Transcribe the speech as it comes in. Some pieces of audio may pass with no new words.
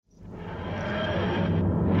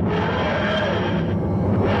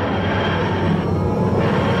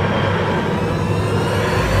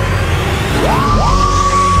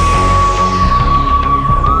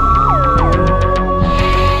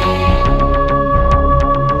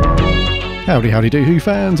Howdy do Who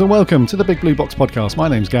fans, and welcome to the Big Blue Box podcast. My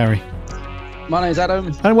name's Gary. My name's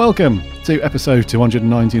Adam. And welcome to episode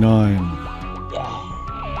 299.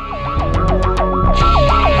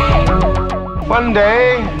 One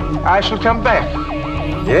day I shall come back.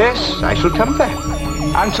 Yes, I shall come back.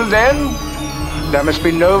 Until then, there must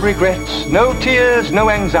be no regrets, no tears, no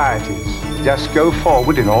anxieties. Just go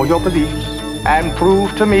forward in all your beliefs and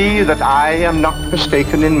prove to me that I am not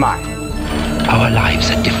mistaken in mine. Our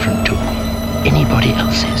lives are different to anybody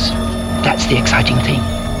else's. That's the exciting thing.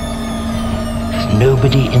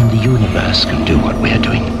 Nobody in the universe can do what we're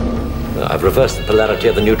doing. I've reversed the polarity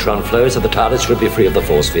of the neutron flow, so the TARDIS should be free of the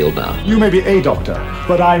force field now. You may be a doctor,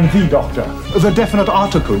 but I'm the doctor. The definite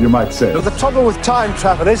article, you might say. The trouble with time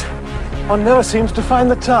travel is, one never seems to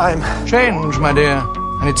find the time. Change, my dear,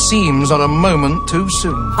 and it seems not a moment too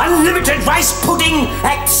soon. Unlimited rice pudding,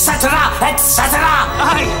 etc., etc.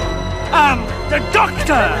 I am the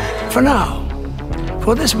Doctor! For now,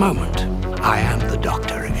 for this moment, I am the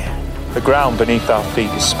Doctor again. The ground beneath our feet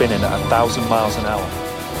is spinning at 1,000 miles an hour,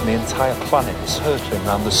 and the entire planet is hurtling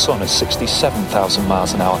around the sun at 67,000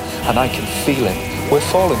 miles an hour, and I can feel it. We're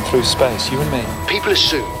falling through space, you and me. People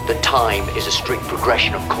assume that time is a strict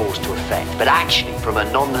progression of cause to effect, but actually, from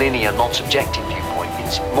a non-linear, non-subjective viewpoint,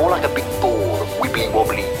 it's more like a big ball of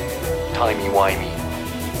wibbly-wobbly, timey-wimey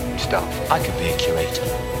stuff. I could be a curator.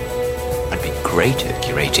 I'd be great at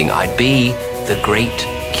curating. I'd be the great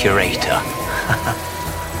curator.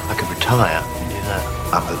 I could retire and do that.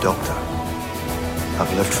 I'm the Doctor.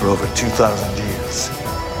 I've lived for over 2,000 years,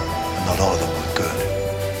 and not all of them were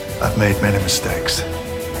good. I've made many mistakes,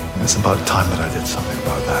 and it's about time that I did something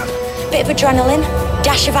about that. Bit of adrenaline,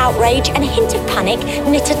 dash of outrage, and a hint of panic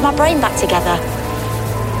knitted my brain back together.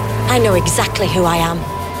 I know exactly who I am.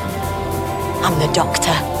 I'm the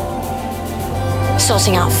Doctor.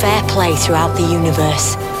 Sorting out fair play throughout the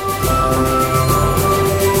universe.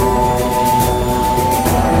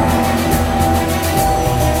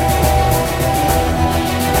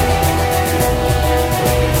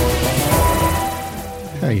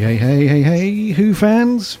 Hey, Who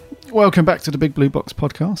fans. Welcome back to the Big Blue Box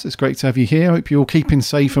podcast. It's great to have you here. Hope you're all keeping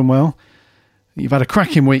safe and well. You've had a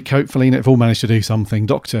cracking week, hopefully, and have all managed to do something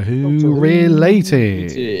Doctor Who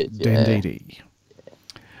related. Yeah. Indeedy.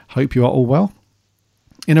 Hope you are all well.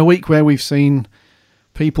 In a week where we've seen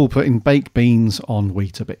people putting baked beans on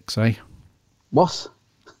Weetabix, eh? What?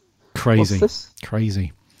 Crazy. What's this?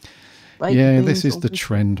 Crazy. Baked this is the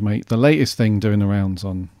trend, mate. The latest thing doing the rounds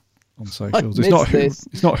on socials.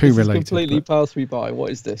 It's not who related. Completely passed me by. What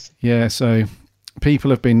is this? Yeah, so people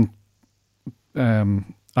have been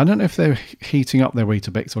I don't know if they're heating up their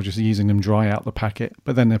Weetabix or just using them dry out the packet,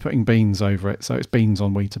 but then they're putting beans over it, so it's beans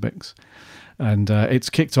on Weetabix. And it's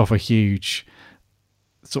kicked off a huge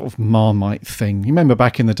sort of Marmite thing. You remember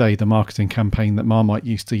back in the day, the marketing campaign that Marmite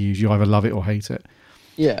used to use, you either love it or hate it.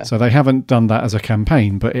 Yeah. So they haven't done that as a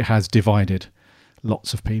campaign, but it has divided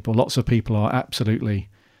lots of people. Lots of people are absolutely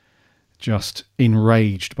just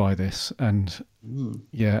enraged by this. And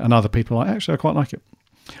and other people are actually, I quite like it.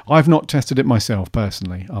 I've not tested it myself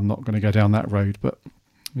personally. I'm not going to go down that road, but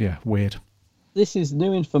yeah, weird. This is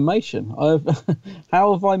new information.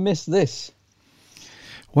 How have I missed this?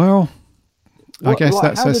 Well, I guess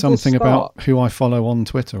that says something about who I follow on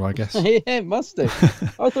Twitter, I guess. Yeah, it must do.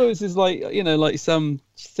 I thought this is like some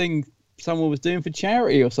thing someone was doing for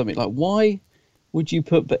charity or something. Like, why would you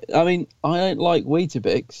put... I mean, I don't like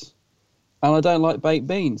Weetabix and I don't like baked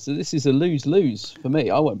beans. So this is a lose-lose for me.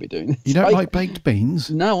 I won't be doing this. You don't like baked beans?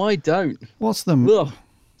 No, I don't. What's them? Ugh.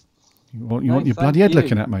 You want your bloody head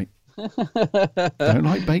looking at, mate? Don't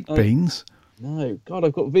like baked beans? No. God,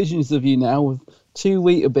 I've got visions of you now with 2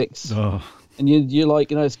 Weetabix. Oh. And you're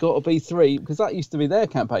like, it's got to be 3, because that used to be their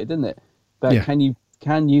campaign, didn't it? But can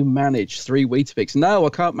you manage 3 Weetabix? No, I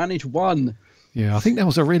can't manage 1. Yeah, I think that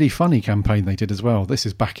was a really funny campaign they did as well. This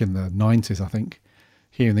is back in the 90s, I think.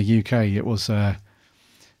 Here in the UK, it was,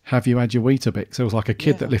 have you had your Weetabix? It was like a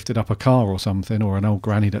kid that lifted up a car or something, or an old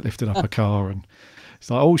granny that lifted up a car. And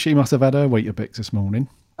it's like, oh, she must have had her Weetabix this morning.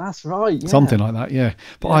 That's right, yeah. Something like that, yeah.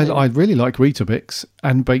 But I really like Weetabix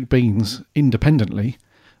and baked beans independently.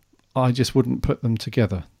 I just wouldn't put them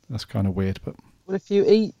together. That's kind of weird, but... Well, if you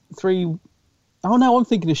eat 3... Oh, no, I'm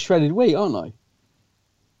thinking of shredded wheat, aren't I?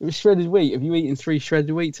 It was shredded wheat. Have you eaten 3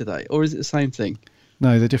 shredded wheat today? Or is it the same thing?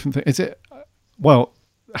 No, they're different things. Is it... Well,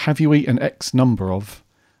 have you eaten X number of...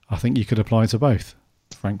 I think you could apply to both,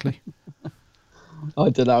 frankly. I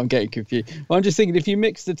don't know, I'm getting confused. Well, I'm just thinking, if you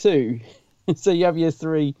mix the two, so you have your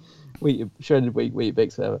 3 shredded wheat,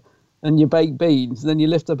 Weetabix, whatever, and you bake beans, and then you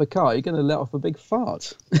lift up a car, you're going to let off a big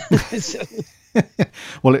fart.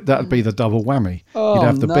 Well, that'd be the double whammy. Oh, you'd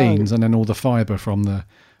have the no. beans and then all the fibre from the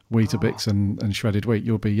Weetabix and shredded wheat.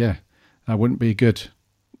 You'll be, that wouldn't be good.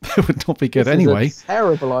 It would not be good This anyway. is a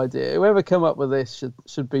terrible idea. Whoever come up with this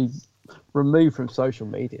should be removed from social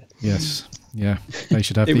media. Yes, yeah. They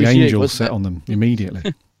should have It the was you, angels wasn't set it? on them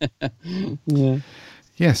immediately. Yeah.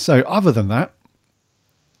 Yes, so other than that,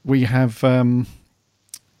 we have,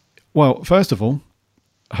 well, first of all,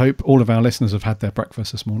 hope all of our listeners have had their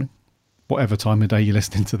breakfast this morning, whatever time of day you're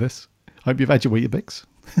listening to this. Hope you've had your Weetabix.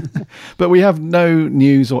 But we have no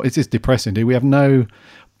news, or it is depressing, we have no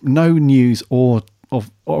news or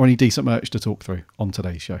any decent merch to talk through on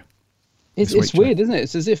today's show. It's weird, isn't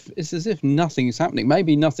it? It's as if nothing is happening.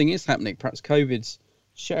 Maybe nothing is happening. Perhaps COVID's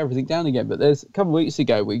shut everything down again. But there's a couple of weeks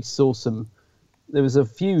ago we saw there was a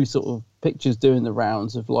few sort of pictures doing the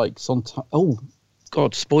rounds of like oh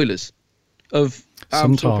God, spoilers of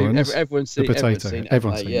Sontarans, everyone's the seen, potato.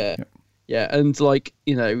 Everyone's seen it. Yeah, and like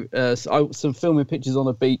some filming pictures on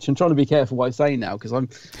a beach. I'm trying to be careful what I say now because I'm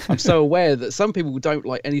so aware that some people don't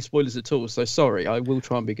like any spoilers at all. So sorry, I will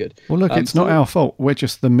try and be good. Well, look, it's not our fault. We're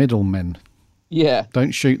just the middlemen. Yeah.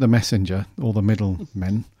 Don't shoot the messenger or the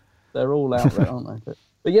middlemen. They're all out there, aren't they?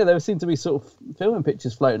 But yeah, there seemed to be sort of filming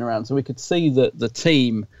pictures floating around, so we could see that the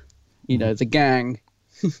team, the gang,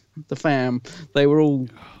 the fam, they were all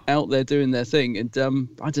out there doing their thing. And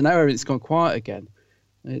I don't know, everything's gone quiet again.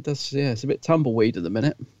 It does, yeah. It's a bit tumbleweed at the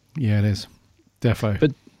minute. Yeah, it is. Defo.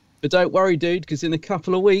 But don't worry, dude, because in a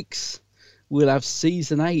couple of weeks we'll have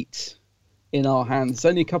season 8 in our hands. It's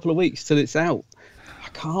only a couple of weeks till it's out. I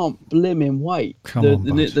can't blimmin' wait.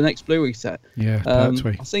 The next Blu-ray set. Yeah, I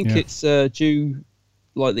think it's due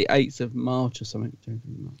like the 8th of March or something.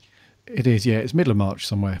 It is. Yeah, it's middle of March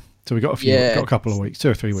somewhere. So we got got a couple of weeks, 2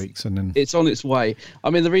 or 3 weeks, and then it's on its way.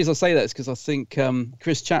 I mean, the reason I say that is because I think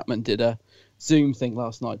Chris Chapman did a Zoom thing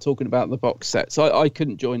last night talking about the box set. So I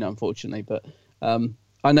couldn't join, unfortunately, but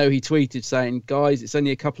I know he tweeted saying, guys, it's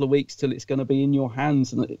only a couple of weeks till it's going to be in your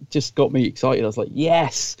hands. And it just got me excited. I was like,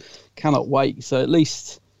 yes, cannot wait. So at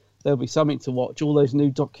least there'll be something to watch, all those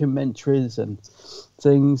new documentaries and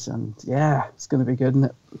things. And yeah, it's going to be good, isn't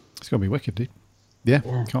it? It's going to be wicked, dude. Yeah,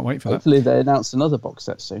 can't wait for Hopefully they announce another box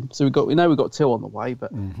set soon. So we know we've got 2 on the way,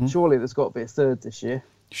 but surely there's got to be a 3rd this year.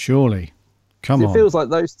 Surely. Come on. It feels like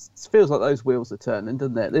those wheels are turning,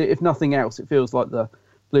 doesn't it? If nothing else, it feels like the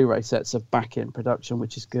Blu-ray sets are back in production,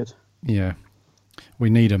 which is good. Yeah,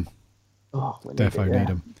 we need them. Oh, we Defo need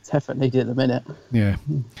them. Definitely need it at the minute. Yeah,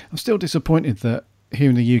 I'm still disappointed that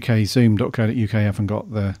here in the UK, Zoom.co.uk haven't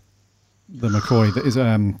got the McCoy that is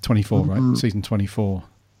 24, right? Season 24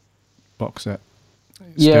 box set.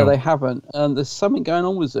 Yeah, they haven't. There's something going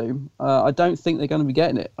on with Zoom. I don't think they're going to be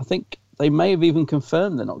getting it. I think they may have even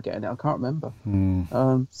confirmed they're not getting it. I can't remember.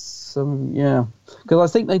 Because I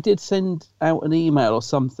think they did send out an email or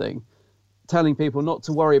something telling people not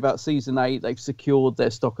to worry about season 8. They've secured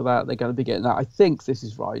their stock of that. They're going to be getting that. I think this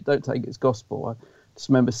is right. Don't take it as gospel. I just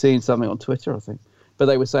remember seeing something on Twitter, I think. But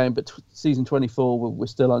they were saying, but season 24 we're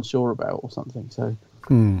still unsure about or something. So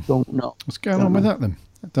don't know. What's going on with that then?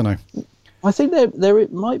 I don't know. I think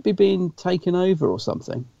it might be being taken over or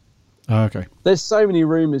something. Oh, okay. There's so many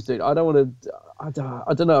rumours, dude. I don't know. I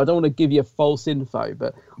don't want to give you false info,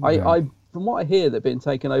 but I from what I hear, they're being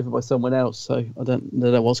taken over by someone else. So I don't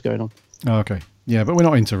know what's going on. Oh, okay. Yeah, but we're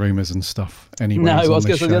not into rumours and stuff anyway. No, I was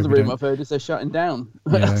going to say the other rumour I've heard is they're shutting down.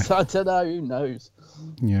 Yeah. So I don't know. Who knows?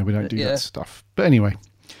 Yeah, we don't do that stuff. But anyway,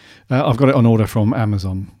 I've got it on order from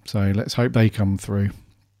Amazon, so let's hope they come through.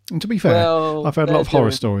 And to be fair, I've heard a lot of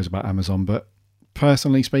horror stories about Amazon, but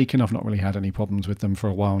personally speaking, I've not really had any problems with them for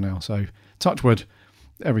a while now. So touch wood,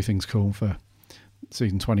 everything's cool for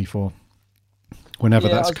season 24. Whenever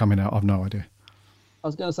that's coming out, I've no idea. I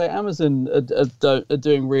was going to say Amazon are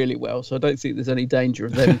doing really well, so I don't think there's any danger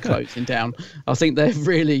of them closing down. I think they've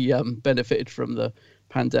really benefited from the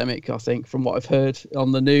pandemic. I think from what I've heard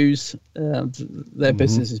on the news, their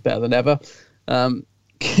business is better than ever.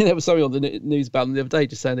 There was something on the news about them the other day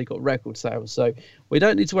just saying they got record sales, so we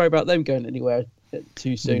don't need to worry about them going anywhere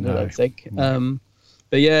too soon. I don't think.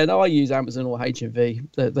 But yeah, no, I use Amazon or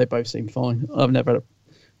HMV. They both seem fine. I've never had a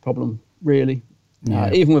problem really.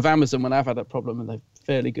 Even with Amazon, when I've had a problem, and they're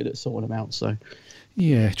fairly good at sorting them out. So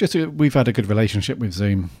yeah, just we've had a good relationship with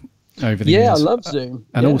Zoom over the years. Yeah, I love Zoom,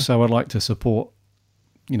 and also I'd like to support.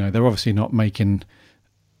 They're obviously not making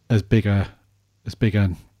as big a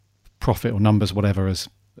profit or numbers, whatever, as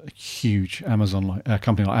a huge Amazon like a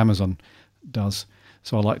company like Amazon does.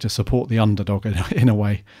 So I like to support the underdog in a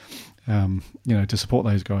way, to support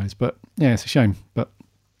those guys. But yeah, it's a shame. But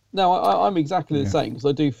No, I'm exactly the same, because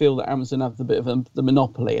I do feel that Amazon have the bit of the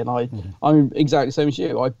monopoly, and I'm exactly the same as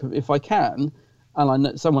you. If I can, and I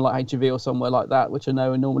know someone like HGV or somewhere like that, which I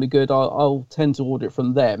know are normally good, I'll tend to order it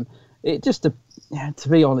from them. It just, to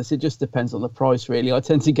be honest, it just depends on the price, really. I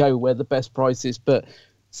tend to go where the best price is, but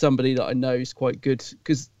somebody that I know is quite good,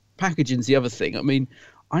 because packaging's the other thing. I mean,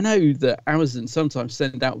 I know that Amazon sometimes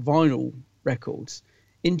send out vinyl records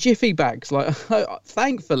in jiffy bags. Like,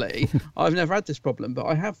 thankfully, I've never had this problem, but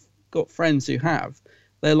I have got friends who have.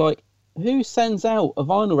 They're like, who sends out a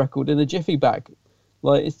vinyl record in a jiffy bag?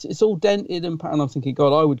 Like, it's all dented and I'm thinking,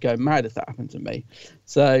 God, I would go mad if that happened to me.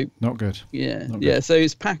 So not good. Yeah, not yeah. good. So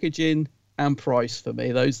it's packaging and price for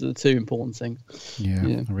me. Those are the two important things.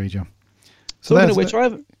 Yeah. I read you. So talking of which, I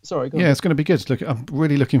have. Sorry. Go on. It's going to be good. Look, I'm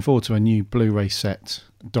really looking forward to a new Blu-ray set,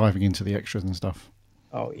 diving into the extras and stuff.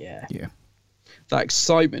 Oh yeah. Yeah. That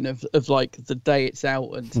excitement of like the day it's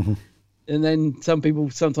out, and then some people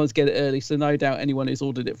sometimes get it early, so no doubt anyone who's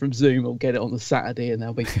ordered it from Zoom will get it on the Saturday, and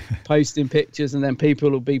they'll be posting pictures, and then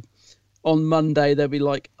people will be on Monday, they'll be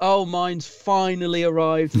like, oh, mine's finally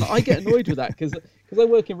arrived. And I get annoyed with that, because I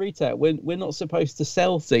work in retail. We're not supposed to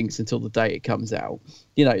sell things until the day it comes out.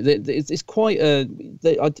 You know, it's quite I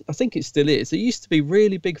think it still is. There used to be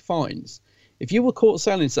really big fines. If you were caught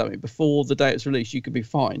selling something before the day it's released, you could be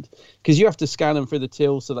fined, because you have to scan them through the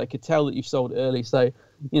till so they could tell that you've sold it early. So,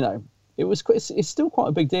 you know, it's still quite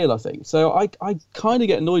a big deal, I think. So I kind of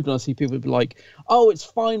get annoyed when I see people be like, oh, it's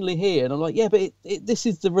finally here. And I'm like, yeah, but this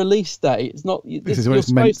is the release day. It's not, you're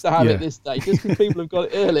supposed to have it this day, just because people have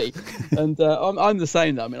got it early. And I'm the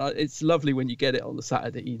same, though. I mean, it's lovely when you get it on the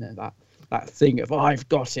Saturday, you know, that thing of, I've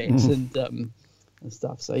got it, and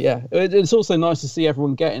stuff. So yeah, it's also nice to see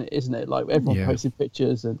everyone getting it, isn't it? Like everyone posting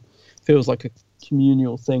pictures, and feels like a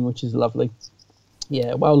communal thing, which is lovely.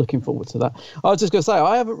 Yeah, well, looking forward to that. I was just going to say,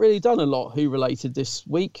 I haven't really done a lot Who related this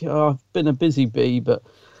week. I've been a busy bee, but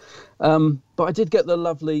I did get the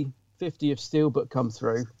lovely 50th Steelbook come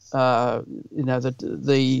through. You know,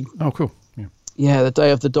 the oh, cool. Yeah, the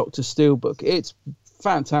Day of the Doctor Steelbook. It's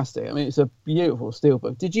fantastic. I mean, it's a beautiful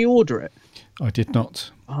Steelbook. Did you order it? I did not.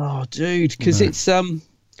 Oh, dude, because it's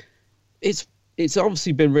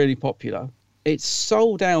obviously been really popular. It's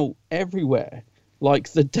sold out everywhere,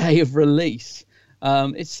 like the day of release.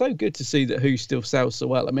 It's so good to see that Who still sells so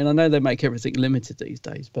well. I mean, I know they make everything limited these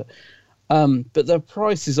days, but the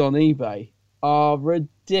prices on eBay are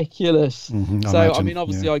ridiculous. I mean,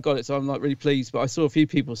 obviously I got it, so I'm not really pleased, but I saw a few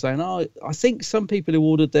people saying, oh, I think some people who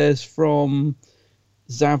ordered theirs from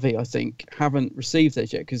Zavvi, I think, haven't received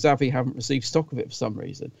theirs yet, because Zavvi haven't received stock of it for some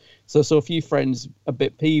reason. So I saw a few friends a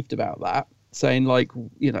bit peeved about that, saying, like,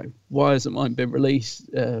 you know, why hasn't mine been released,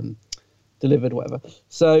 delivered, whatever.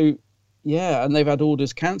 So yeah, and they've had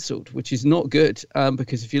orders cancelled, which is not good,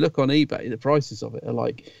 because if you look on eBay, the prices of it are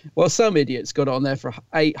like, well, some idiots got it on there for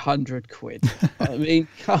 800 quid. I mean,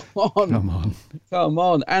 come on,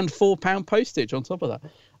 and £4 postage on top of that.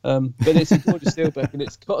 But it's a gorgeous Steelbook, and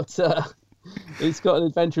it's got an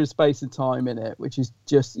adventure of space and time in it, which is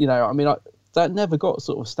just, you know, I mean, that never got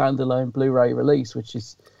sort of standalone Blu-ray release, which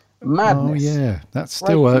is madness. Oh yeah, that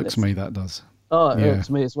still irks me. That does. Oh, it irks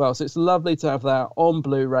me as well. So it's lovely to have that on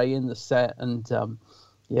Blu-ray in the set, and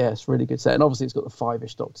yeah, it's a really good set. And obviously, it's got the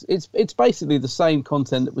 5-ish Doctors. It's basically the same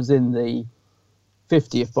content that was in the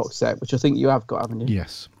 50th box set, which I think you have got, haven't you?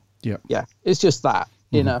 Yes. Yeah. Yeah. It's just that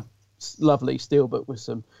in a lovely Steelbook with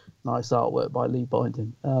some nice artwork by Lee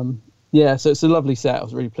Binding. Yeah, so it's a lovely set. I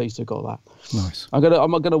was really pleased to have got that. Nice. I'm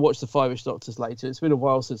gonna watch the 5-ish Doctors later. It's been a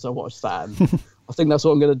while since I watched that. And I think that's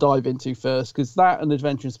what I'm going to dive into first, because that and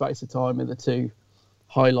Adventure in Space of Time are the two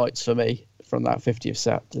highlights for me from that 50th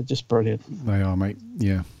set. They're just brilliant. They are, mate.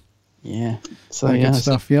 Yeah. Yeah. So good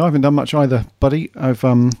stuff. Yeah, I haven't done much either, buddy. I've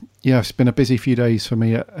it's been a busy few days for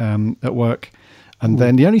me at work, and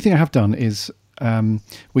then the only thing I have done is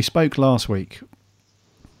we spoke last week.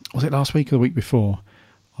 Was it last week or the week before?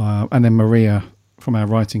 And then Maria from our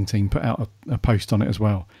writing team put out a post on it as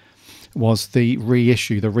well. Was the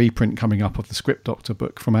reissue, the reprint coming up of the Script Doctor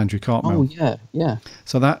book from Andrew Cartmel. Oh, yeah.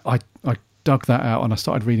 So that I dug that out and I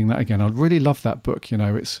started reading that again. I really love that book, you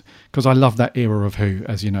know, it's because I love that era of Who,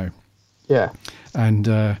 as you know. Yeah.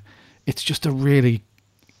 And it's just a really,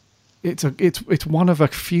 it's one of a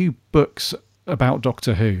few books about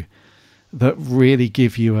Doctor Who that really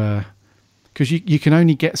give you because you can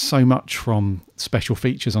only get so much from special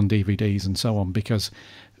features on DVDs and so on, because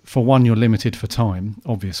for one, you're limited for time,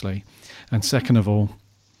 obviously. And second of all,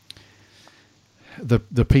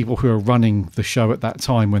 the people who are running the show at that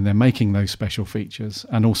time when they're making those special features,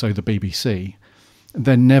 and also the BBC,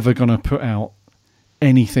 they're never going to put out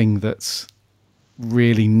anything that's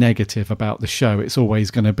really negative about the show. It's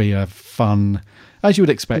always going to be a fun, as you would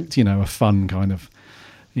expect, a fun kind of,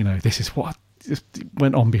 this is what just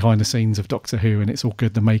went on behind the scenes of Doctor Who, and it's all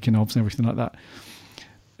good, the making ofs and everything like that.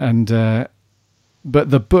 And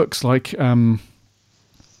but the books, like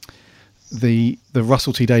the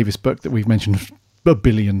Russell T Davies book that we've mentioned a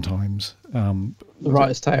billion times, The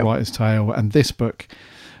Writer's Tale, and this book,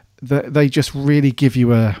 they just really give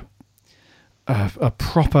you a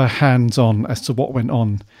proper hands-on as to what went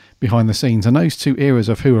on behind the scenes. And those two eras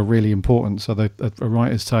of Who are really important. So a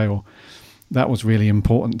Writer's Tale, that was really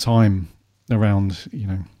important time around,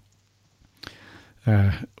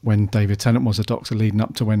 when David Tennant was a Doctor, leading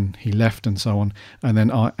up to when he left and so on. And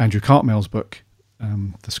then Andrew Cartmell's book,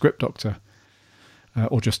 The Script Doctor,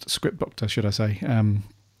 or just Script Doctor, should I say,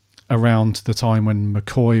 around the time when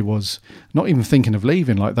McCoy was not even thinking of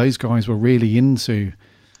leaving. Like, those guys were really into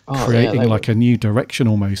creating like a new direction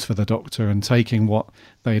almost for the Doctor, and taking what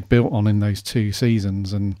they had built on in those 2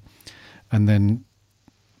 seasons and then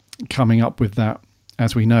coming up with that.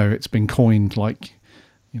 As we know, it's been coined like,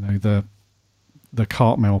 the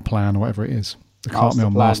Cartmell plan or whatever it is. The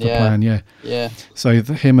Cartmell master plan, yeah. So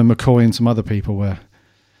him and McCoy and some other people were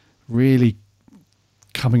really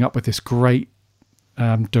coming up with this great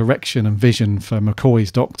direction and vision for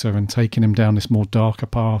McCoy's Doctor, and taking him down this more darker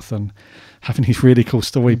path, and having his really cool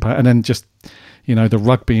story, and then just the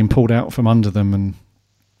rug being pulled out from under them. And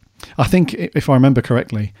I think, if I remember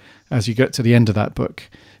correctly, as you get to the end of that book,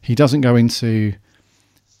 he doesn't go into,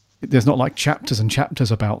 there's not like chapters and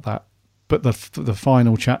chapters about that, but the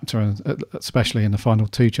final chapter, especially in the final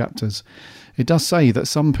 2 chapters, it does say that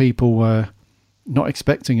some people were not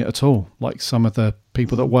expecting it at all. Like, some of the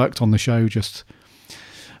people that worked on the show, just,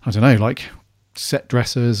 I don't know, like set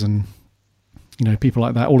dressers and people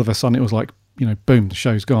like that, all of a sudden it was like, boom, the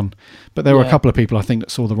show's gone. But there were a couple of people, I think,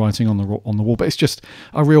 that saw the writing on the wall. But it's just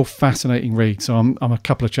a real fascinating read. So I'm a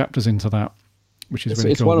couple of chapters into that, which is really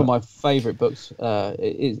cool. It's one of my favourite books.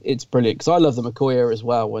 It's brilliant, because I love the McCoy era as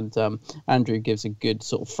well, and Andrew gives a good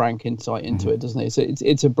sort of frank insight into it, doesn't he? So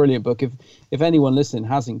it's a brilliant book. If anyone listening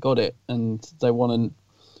hasn't got it and they want a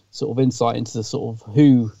sort of insight into the sort of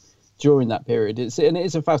Who during that period, it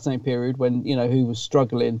is a fascinating period when Who was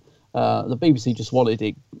struggling. The BBC just wanted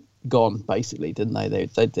it gone, basically, didn't they?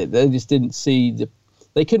 They just didn't see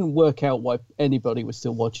they couldn't work out why anybody was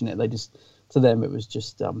still watching it. They just, to them, it was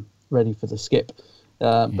just ready for the skip.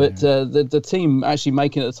 But the team actually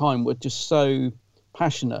making it at the time were just so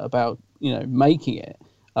passionate about making it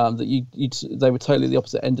that they were totally the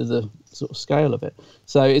opposite end of the sort of scale of it.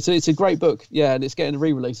 So it's a great book, and it's getting a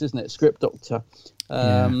re-release, isn't it? Script Doctor.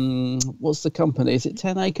 What's the company? Is it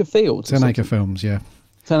 10 Acre Fields? 10 Acre Films, yeah.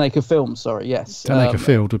 10 Acre Films, sorry, yes. 10 Acre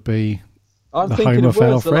Field would be I'm the thinking home of of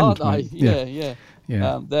our words, friend. aren't they?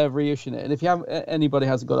 Yeah. They're reissuing it, and if anybody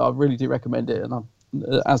hasn't got it, I really do recommend it. And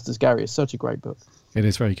as does Gary. It's such a great book. It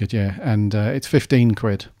is very good, yeah. And it's 15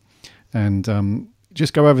 quid. And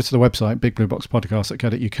just go over to the website,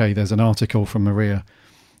 bigblueboxpodcast.co.uk. There's an article from Maria,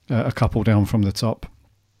 a couple down from the top,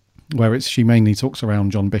 where she mainly talks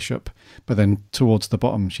around John Bishop, but then towards the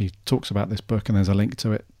bottom she talks about this book, and there's a link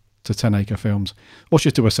to it, to 10 Acre Films. Or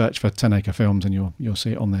just do a search for 10 Acre Films and you'll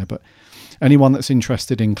see it on there. But anyone that's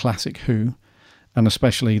interested in classic Who, and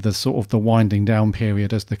especially the sort of the winding down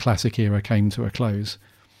period as the classic era came to a close,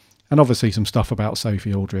 and obviously some stuff about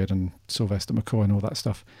Sophie Aldred and Sylvester McCoy and all that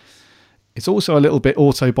stuff, it's also a little bit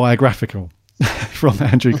autobiographical from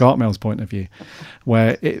Andrew Cartmell's point of view,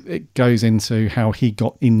 where it goes into how he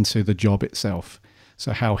got into the job itself.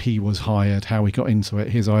 So how he was hired, how he got into it,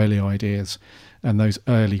 his early ideas, and those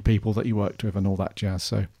early people that he worked with and all that jazz.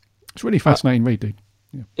 So it's really fascinating read, dude.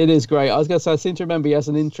 Yeah. It is great. I was going to say, I seem to remember he has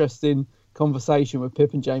an interesting conversation with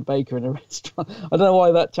Pip and Jane Baker in a restaurant. I don't know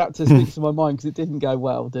why that chapter sticks to my mind, because it didn't go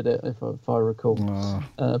well, did it? If I recall.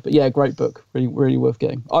 But yeah, great book. Really, really worth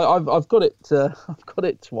getting. I've got it. I've got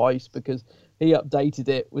it twice, because he updated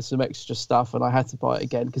it with some extra stuff, and I had to buy it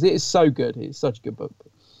again because it is so good. It's such a good book.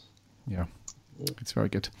 Yeah. It's very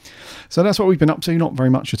good. So that's what we've been up to. Not very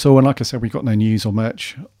much at all. And like I said, we've got no news or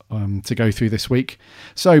merch to go through this week.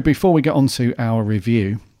 So before we get on to our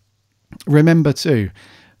review, remember to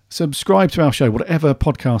subscribe to our show, whatever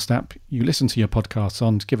podcast app you listen to your podcasts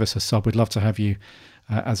on. Give us a sub. We'd love to have you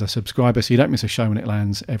as a subscriber, so you don't miss a show when it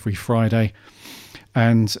lands every Friday.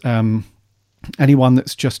 And anyone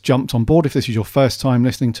that's just jumped on board, if this is your first time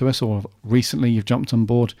listening to us, or recently you've jumped on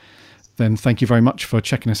board, then thank you very much for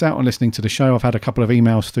checking us out and listening to the show. I've had a couple of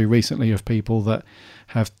emails through recently of people that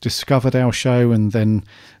have discovered our show, and then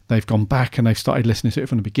they've gone back and they've started listening to it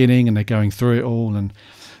from the beginning, and they're going through it all. And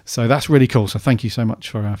So that's really cool. So thank you so much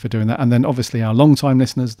for doing that. And then obviously our long-time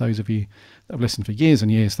listeners, those of you that have listened for years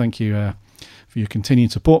and years, thank you for your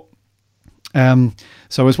continued support.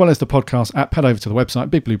 So as well as the podcast app, head over to the website,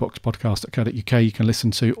 bigblueboxpodcast.co.uk. You can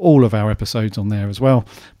listen to all of our episodes on there as well.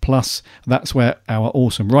 Plus, that's where our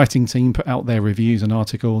awesome writing team put out their reviews and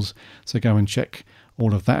articles. So go and check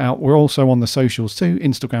all of that out. We're also on the socials too,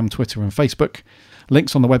 Instagram, Twitter and Facebook.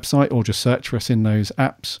 Links on the website, or just search for us in those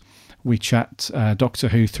apps. We chat Doctor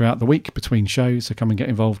Who throughout the week between shows, so come and get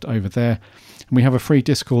involved over there. And we have a free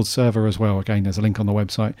Discord server as well. Again, there's a link on the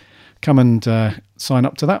website. Come and sign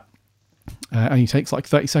up to that. Only takes like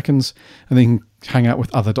 30 seconds, and then hang out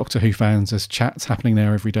with other Doctor Who fans. There's chats happening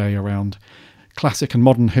there every day around classic and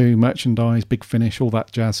modern Who, merchandise, Big Finish, all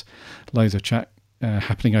that jazz. Loads of chat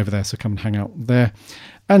happening over there, so come and hang out there.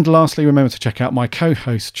 And lastly, remember to check out my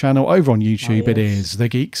co-host channel over on YouTube. It is The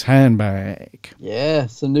Geek's Handbag. Yeah,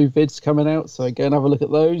 some new vids coming out, so go and have a look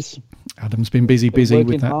at those. Adam's been busy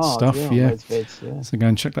with that hard, stuff. Yeah. Vids, yeah. So go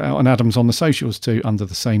and check that out. And Adam's on the socials too, under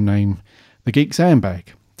the same name, The Geek's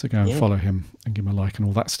Handbag. So go and follow him and give him a like and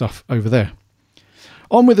all that stuff over there.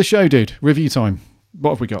 On with the show, dude. Review time.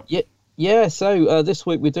 What have we got? Yeah. So this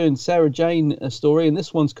week we're doing Sarah Jane story, and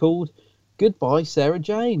this one's called Goodbye, Sarah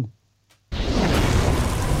Jane.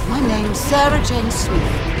 My name's Sarah Jane Smith.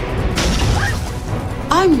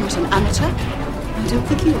 I'm not an amateur. I don't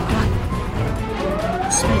think you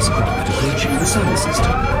are. Spacecraft approaching the solar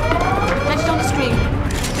system. Get it on the screen.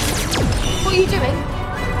 What are you doing?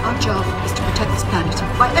 Our job is to protect this planet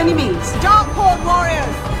by any means. Darkport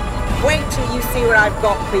warriors! Wait till you see what I've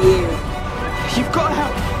got for you. You've got to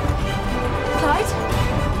help. Clyde?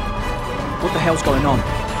 What the hell's going on?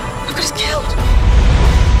 I've got us killed.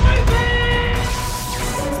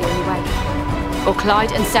 It's the only way. Or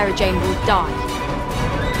Clyde and Sarah Jane will die.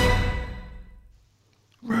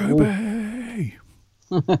 Ruby!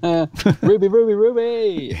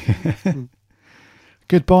 Ruby!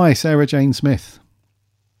 Goodbye, Sarah Jane Smith.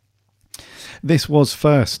 This was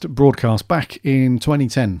first broadcast back in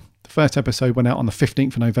 2010. The first episode went out on the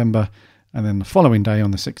 15th of November, and then the following day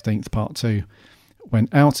on the 16th, part 2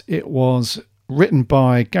 went out. It was written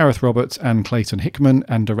by Gareth Roberts and Clayton Hickman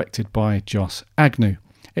and directed by Joss Agnew.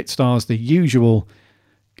 It stars the usual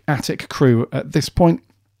Attic crew at this point.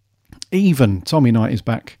 Even Tommy Knight is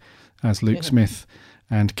back as Luke Smith,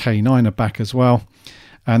 and K9 are back as well.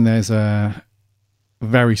 And there's a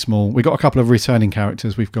very small... We've got a couple of returning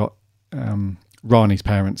characters. We've got Rani's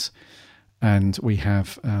parents, and we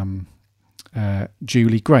have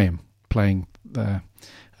Julie Graham playing the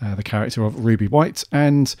character of Ruby White.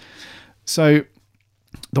 And so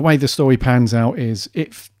the way the story pans out is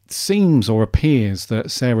it seems or appears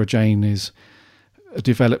that Sarah Jane is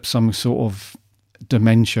developed some sort of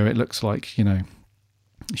dementia. It looks like, you know,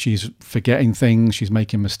 she's forgetting things, she's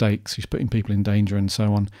making mistakes, she's putting people in danger and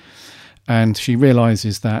so on. And she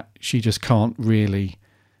realizes that she just can't really...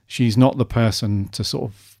 She's not the person to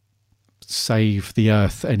sort of save the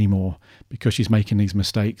Earth anymore because she's making these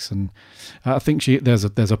mistakes. And I think there's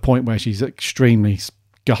a point where she's extremely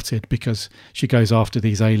gutted because she goes after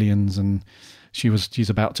these aliens and she's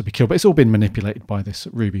about to be killed. But it's all been manipulated by this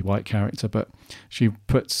Ruby White character. But she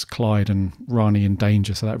puts Clyde and Rani in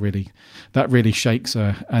danger, so that really shakes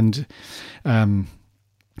her. And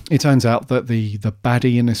it turns out that the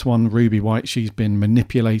baddie in this one, Ruby White, she's been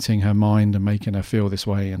manipulating her mind and making her feel this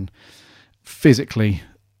way and physically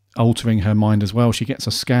altering her mind as well. She gets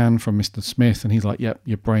a scan from Mr. Smith and he's like, yep,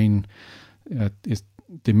 your brain is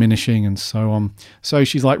diminishing and so on. So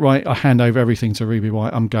she's like, right, I hand over everything to Ruby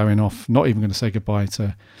White. I'm going off, not even going to say goodbye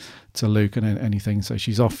to Luke and anything. So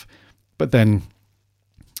she's off. But then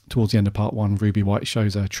towards the end of part 1, Ruby White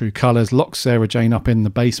shows her true colours, locks Sarah Jane up in the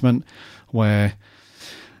basement where...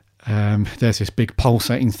 there's this big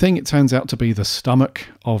pulsating thing. It turns out to be the stomach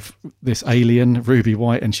of this alien, Ruby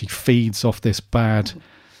White, and she feeds off this bad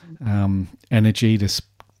energy, this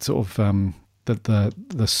sort of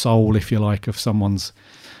the soul, if you like, of someone's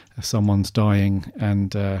dying.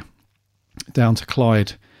 And down to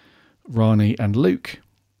Clyde, Rani, and Luke,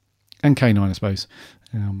 and K9, I suppose,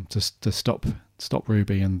 to stop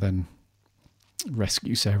Ruby and then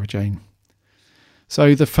rescue Sarah Jane.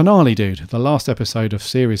 So the finale, dude, the last episode of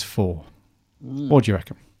Series 4. What do you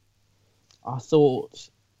reckon? I thought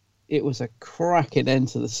it was a cracking end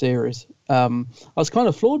to the series. I was kind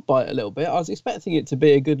of floored by it a little bit. I was expecting it to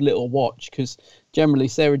be a good little watch because generally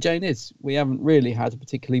Sarah Jane is. We haven't really had a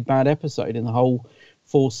particularly bad episode in the whole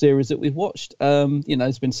 4 series that we've watched.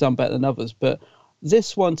 There's been some better than others, but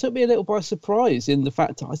this one took me a little by surprise in the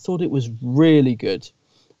fact that I thought it was really good.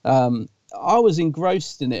 I was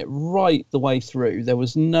engrossed in it right the way through. There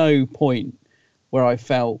was no point where I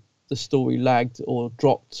felt the story lagged or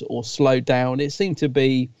dropped or slowed down. It seemed to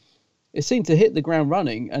hit the ground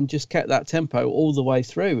running and just kept that tempo all the way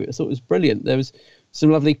through. I thought it was brilliant. There was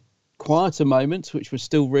some lovely quieter moments, which were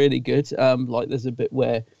still really good. Like there's a bit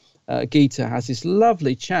where Geeta has this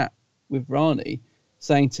lovely chat with Rani,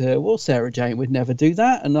 saying to her, well, Sarah Jane would never do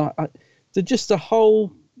that. And the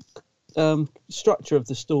whole structure of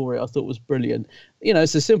the story I thought was brilliant.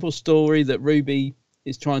 It's a simple story that Ruby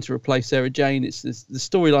is trying to replace Sarah Jane. It's the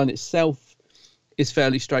storyline itself is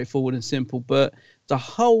fairly straightforward and simple, but the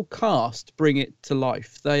whole cast bring it to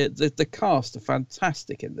life. The cast are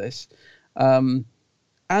fantastic in this. And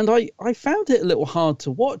I found it a little hard to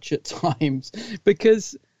watch at times,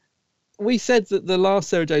 because we said that the last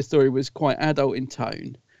Sarah Jane story was quite adult in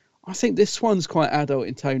tone. I think this one's quite adult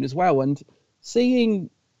in tone as well. And seeing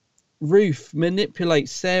Ruth manipulate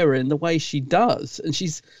Sarah in the way she does, and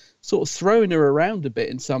she's sort of throwing her around a bit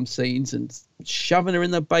in some scenes and shoving her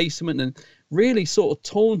in the basement and really sort of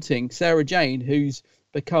taunting Sarah Jane, who's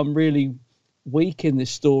become really weak in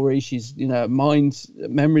this story. She's,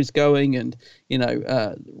 memories going, and,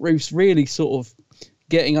 Ruth's really sort of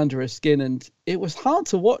getting under her skin. And it was hard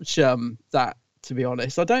to watch that, to be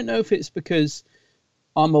honest. I don't know if it's because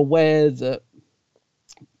I'm aware that,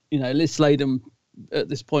 Liz Sladen at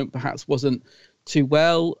this point perhaps wasn't too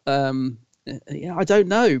well. I don't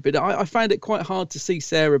know, but I found it quite hard to see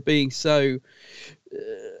Sarah being so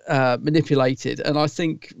manipulated. And I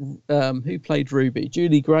think who played Ruby?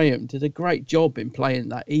 Julie Graham did a great job in playing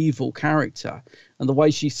that evil character, and the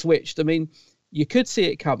way she switched. I mean, you could see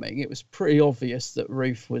it coming. It was pretty obvious that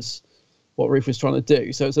Ruth was trying to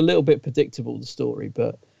do. So it's a little bit predictable, the story.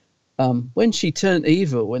 But when she turned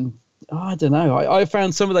evil, and I don't know, I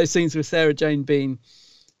found some of those scenes with Sarah Jane being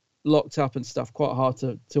locked up and stuff quite hard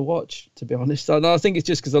to watch, to be honest. And I think it's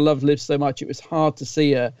just because I love Liv so much. It was hard to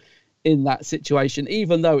see her in that situation,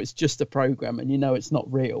 even though it's just a program and it's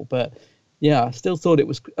not real. But yeah, I still thought it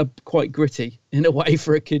was quite gritty in a way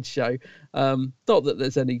for a kids show. Not that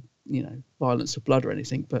there's any violence or blood or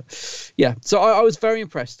anything, but yeah. So I was very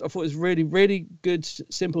impressed. I thought it was really, really good,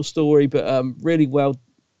 simple story, but really well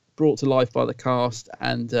brought to life by the cast,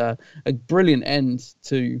 and a brilliant end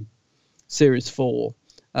to series 4.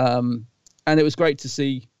 And it was great to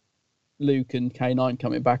see Luke and K9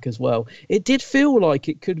 coming back as well. It did feel like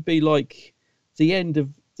it could be like the end of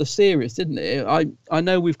the series, didn't it? I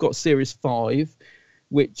know we've got series 5,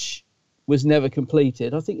 which was never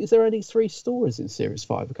completed. I think, is there only 3 stories in series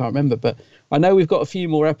 5? I can't remember, but I know we've got a few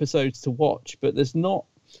more episodes to watch, but there's not.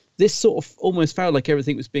 This sort of almost felt like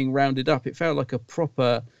everything was being rounded up. It felt like a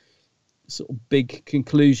proper sort of big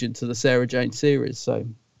conclusion to the Sarah Jane series. So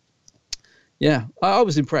yeah, I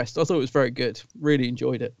was impressed. I thought it was very good. Really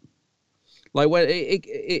enjoyed it. Like, when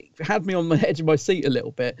it had me on the edge of my seat a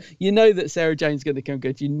little bit. You know that Sarah Jane's going to come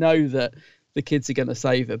good. You know that the kids are going to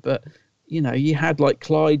save her. But, you had like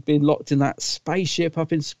Clyde being locked in that spaceship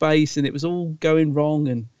up in space, and it was all going wrong.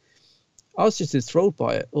 And I was just enthralled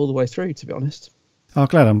by it all the way through, to be honest. Oh,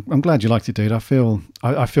 I'm glad you liked it, dude. I feel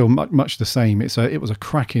much the same. It was a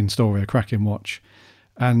cracking story, a cracking watch,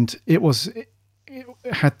 and it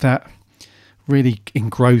had that really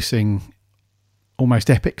engrossing, almost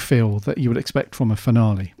epic feel that you would expect from a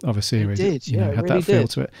finale of a series. It did, yeah, it had really that feel did.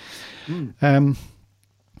 to it.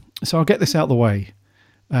 So I'll get this out of the way.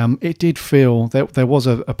 It did feel that there was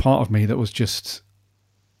a part of me that was just,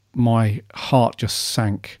 my heart just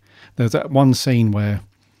sank. There's that one scene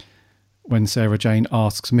when Sarah Jane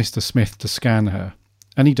asks Mr. Smith to scan her,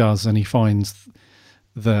 and he does, and he finds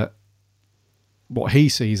that what he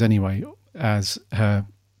sees anyway as her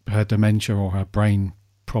dementia or her brain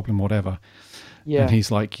problem, whatever. Yeah. And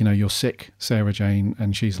he's like, you're sick, Sarah Jane.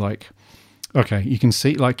 And she's like, okay, you can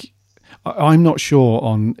see, like, I'm not sure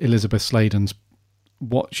on Elizabeth Sladen's,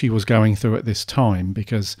 what she was going through at this time,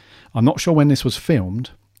 because I'm not sure when this was filmed,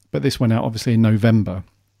 but this went out obviously in November.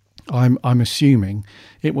 I'm assuming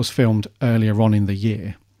it was filmed earlier on in the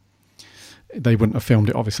year. They wouldn't have filmed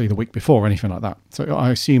it obviously the week before or anything like that. So I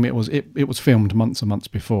assume it was filmed months and months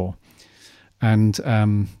before. And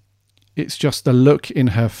it's just the look in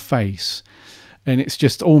her face, and it's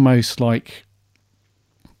just almost like,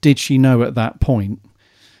 did she know at that point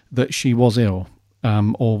that she was ill,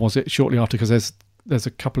 or was it shortly after? Because there's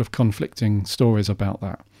a couple of conflicting stories about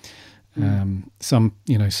that. Some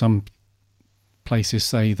places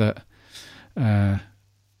say that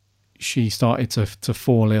she started to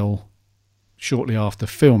fall ill shortly after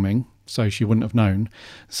filming, so she wouldn't have known.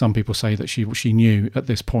 Some people say that she knew at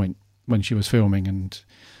this point when she was filming, and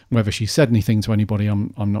whether she said anything to anybody,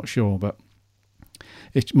 I'm not sure. But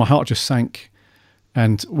my heart just sank.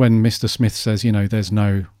 And when Mr. Smith says, there's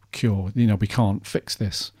no cure. You know, we can't fix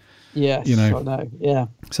this. Yes, you know. I know. Yeah.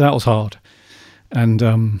 So that was hard,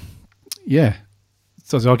 and yeah.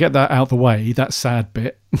 So I'll get that out of the way. That sad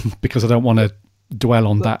bit because I don't want to dwell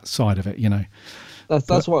on that side of it. You know.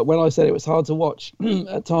 That's why when I said it was hard to watch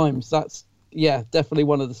at times, that's definitely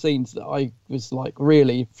one of the scenes that I was like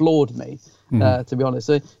really floored me, to be honest.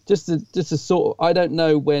 So just to sort of, I don't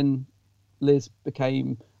know when Liz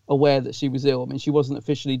became aware that she was ill. I mean, she wasn't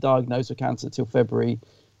officially diagnosed with cancer till February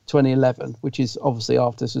 2011, which is obviously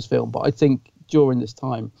after this was filmed. But I think during this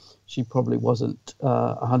time, she probably wasn't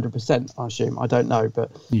 100%. I assume. I don't know, but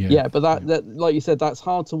but that like you said, that's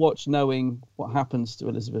hard to watch, knowing what happens to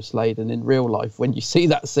Elizabeth Slade, and in real life, when you see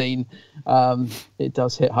that scene, it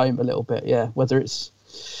does hit home a little bit. Yeah, whether it's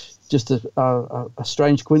just a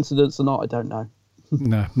strange coincidence or not, I don't know.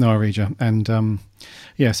 No, I read you. And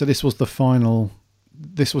so this was the final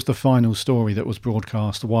story that was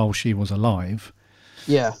broadcast while she was alive.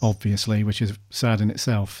 Yeah, obviously, which is sad in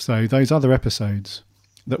itself. So those other episodes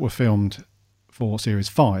that were filmed for series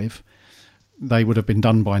 5, they would have been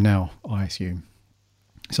done by now, I assume.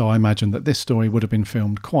 So I imagine that this story would have been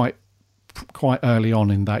filmed quite early on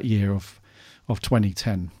in that year of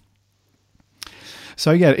 2010.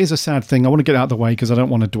 So yeah, it is a sad thing. I want to get it out of the way because I don't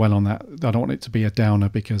want to dwell on that. I don't want it to be a downer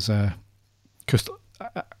because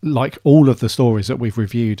like all of the stories that we've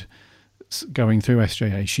reviewed going through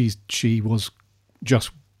SJA, she was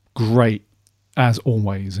just great as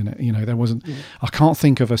always in it. You know, there wasn't. I can't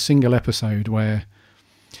think of a single episode where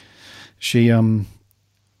she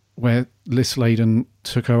where Liz Sladen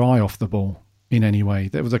took her eye off the ball in any way.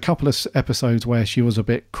 There was a couple of episodes where she was a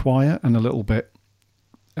bit quiet and a little bit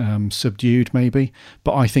subdued maybe,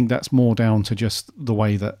 but I think that's more down to just the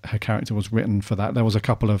way that her character was written for that. There was a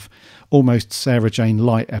couple of almost Sarah Jane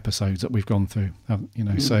light episodes that we've gone through, you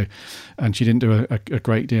know, so, and she didn't do a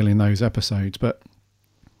great deal in those episodes, but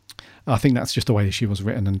I think that's just the way she was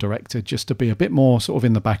written and directed, just to be a bit more sort of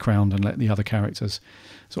in the background and let the other characters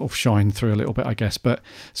sort of shine through a little bit, I guess. But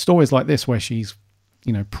stories like this where she's,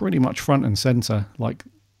 you know, pretty much front and center, like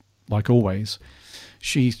always,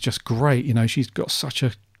 she's just great. You know, she's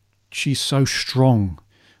so strong,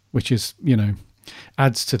 which is, you know,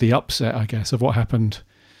 adds to the upset, I guess, of what happened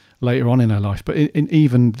later on in her life. But in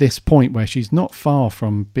even this point where she's not far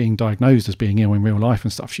from being diagnosed as being ill in real life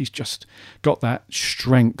and stuff, she's just got that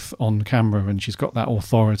strength on camera and she's got that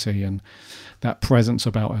authority and that presence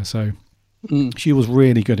about her. So she was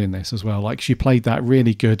really good in this as well. Like, she played that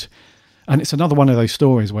really good. And it's another one of those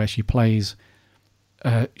stories where she plays,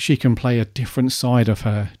 she can play a different side of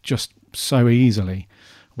her just so easily,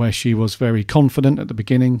 where she was very confident at the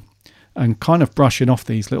beginning and kind of brushing off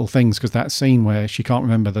these little things, because that scene where she can't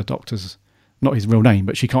remember the doctor's, not his real name,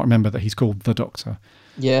 but she can't remember that he's called the Doctor.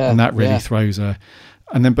 Yeah. And that really throws her.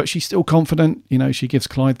 And then, but she's still confident, you know, she gives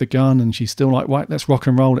Clyde the gun and she's still like, right, let's rock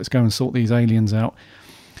and roll, let's go and sort these aliens out.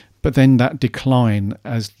 But then that decline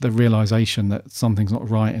as the realization that something's not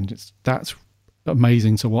right, and that's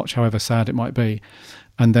amazing to watch, however sad it might be.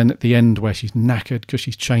 And then at the end where she's knackered because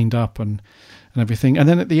she's chained up and everything. And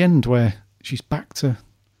then at the end where she's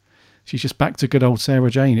just back to good old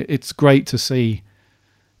Sarah Jane. It's great to see,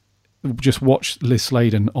 just watch Liz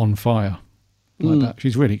Sladen on fire like that.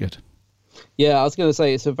 She's really good. Yeah, I was going to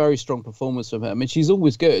say it's a very strong performance from her. I mean, she's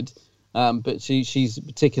always good, but she's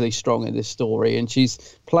particularly strong in this story, and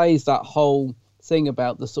plays that whole thing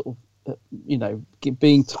about the sort of, you know,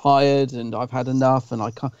 being tired and I've had enough and I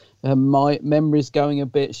can't, my memory's going a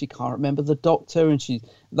bit, she can't remember the Doctor, and she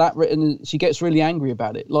gets really angry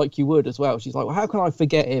about it, like you would as well. She's like, well, how can I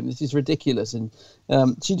forget him? This is ridiculous. And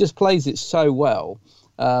she just plays it so well.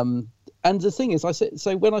 And the thing is,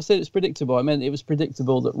 when I said it's predictable, I meant it was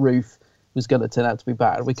predictable that Ruth was going to turn out to be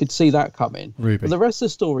bad. We could see that coming. Ruby. But the rest of the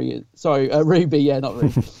story Ruby, yeah, not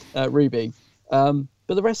Ruth, Ruby.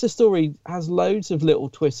 But the rest of the story has loads of little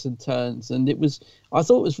twists and turns, and I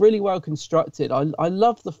thought it was really well constructed. I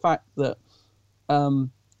love the fact that I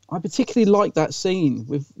particularly like that scene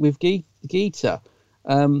with Geeta,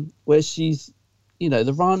 where she's, you know,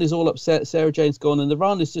 the Rand is all upset, Sarah Jane's gone, and the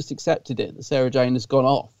Rand has just accepted it that Sarah Jane has gone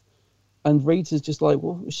off. And Rita's just like,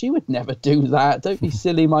 well, she would never do that. Don't be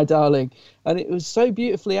silly, my darling. And it was so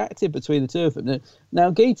beautifully acted between the two of them.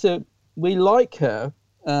 Now, Geeta, we like her,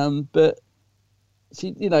 but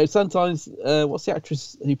she, you know, sometimes, what's the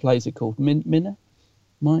actress who plays it called? Mina?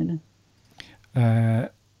 Mina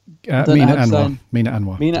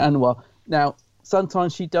Anwar. Now,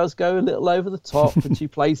 sometimes she does go a little over the top and she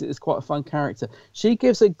plays it as quite a fun character. She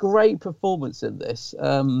gives a great performance in this.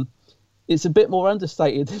 it's a bit more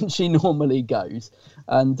understated than she normally goes.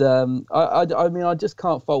 And I mean, I just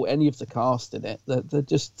can't fault any of the cast in it. They're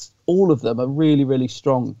just, all of them are really, really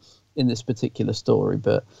strong in this particular story.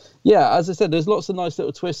 But yeah, as I said, there's lots of nice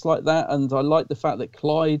little twists like that. And I like the fact that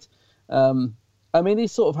Clyde, I mean,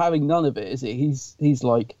 he's sort of having none of it, is he? He's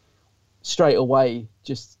like straight away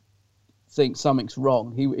just thinks something's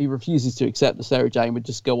wrong. He refuses to accept that Sarah Jane would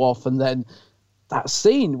just go off. And then that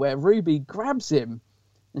scene where Ruby grabs him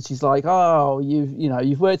and she's like, oh,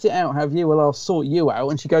 you've worked it out, have you? Well, I'll sort you out.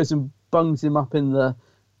 And she goes and bungs him up in the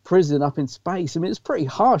prison up in space. I mean, it's pretty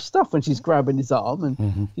harsh stuff when she's grabbing his arm.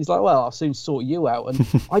 And he's like, well, I'll soon sort you out. And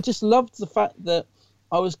I just loved the fact that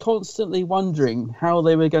I was constantly wondering how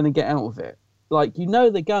they were going to get out of it. Like,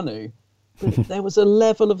 they're going to, but there was a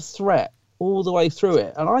level of threat all the way through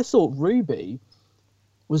it. And I thought Ruby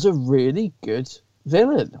was a really good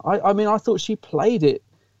villain. I mean, I thought she played it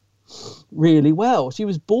really well. She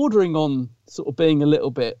was bordering on sort of being a little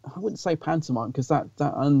bit, I wouldn't say pantomime because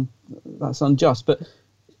that's unjust, but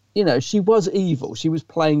she was evil. She was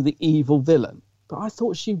playing the evil villain, but I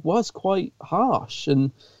thought she was quite harsh,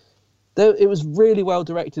 and it was really well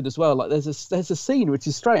directed as well. Like there's a scene which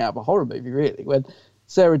is straight out of a horror movie, really, when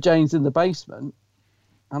Sarah Jane's in the basement,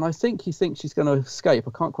 and I think he thinks she's going to escape.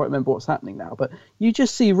 I can't quite remember what's happening now, but you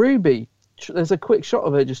just see Ruby. There's a quick shot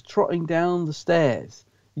of her just trotting down the stairs.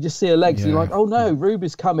 You just see her legs, and you're like, oh no,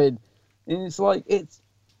 Ruby's coming. And it's like,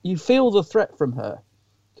 you feel the threat from her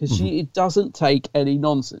because she doesn't take any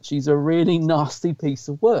nonsense. She's a really nasty piece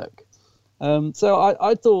of work. So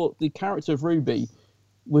I thought the character of Ruby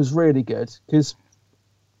was really good because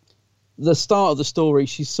the start of the story,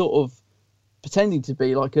 she's sort of pretending to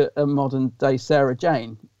be like a modern day Sarah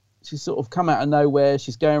Jane. She's sort of come out of nowhere.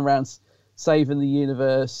 She's going around saving the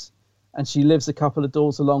universe, and she lives a couple of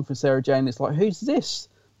doors along from Sarah Jane. It's like, who's this?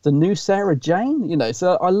 The new Sarah Jane?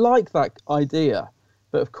 So I like that idea.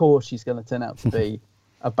 But of course, she's going to turn out to be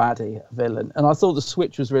a baddie, a villain. And I thought the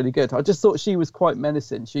switch was really good. I just thought she was quite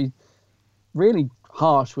menacing. She really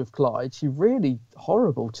harsh with Clyde. She really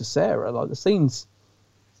horrible to Sarah. Like the scenes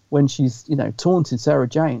when she's, taunting Sarah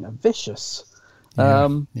Jane are vicious.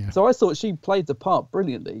 So I thought she played the part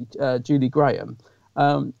brilliantly, Julie Graham.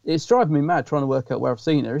 It's driving me mad trying to work out where I've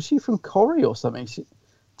seen her. Is she from Corrie or something?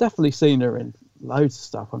 Definitely seen her in loads of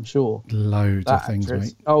stuff, I'm sure. Loads of things,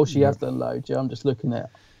 mate. Oh, she has done loads. Yeah, I'm just looking at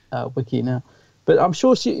Wiki now. But I'm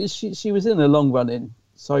sure she was in a long-running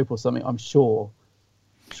soap or something, I'm sure.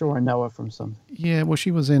 I know her from something. Yeah, well,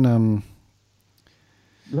 she was in...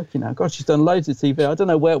 Looking at, God, she's done loads of TV. I don't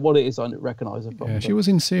know what it is I recognise her from. Yeah, she was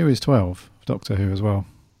in Series 12 of Doctor Who as well.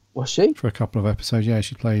 Was she? For a couple of episodes, yeah.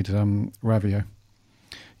 She played Ravio.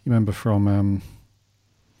 You remember from...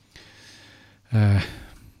 I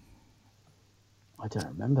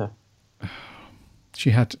don't remember.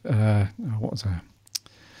 She had... what was her?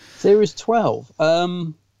 Series 12.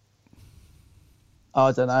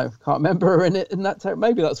 I don't know. Can't remember her in it. In that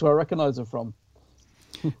maybe that's where I recognise her from.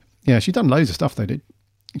 Yeah, she's done loads of stuff. They did.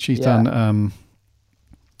 She's done.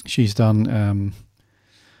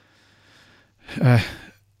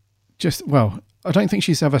 Just I don't think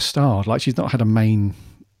she's ever starred. Like she's not had a main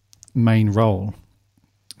role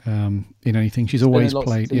in anything. She's always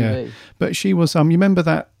played. Yeah, but she was. You remember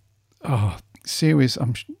that? Series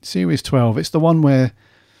 12. It's the one where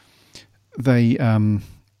they.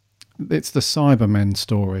 It's the Cybermen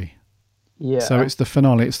story. Yeah. So it's the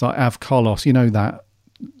finale. It's like Av Kolos. You know that.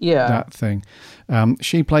 Yeah. That thing.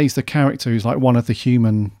 She plays the character who's like one of the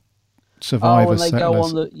human survivors. And they go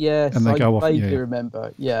on the and they go off. I vaguely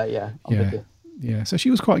remember. Yeah. Yeah. So she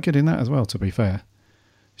was quite good in that as well. To be fair,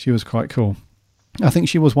 she was quite cool. I think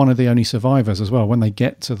she was one of the only survivors as well. When they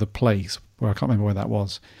get to the place where I can't remember where that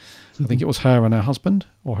was, I think it was her and her husband,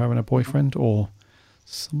 or her and her boyfriend, or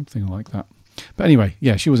something like that. But anyway,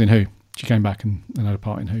 yeah, she was in Who. She came back and had a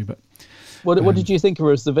part in Who. But what did you think of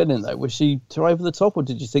her as the villain, though? Was she too over the top, or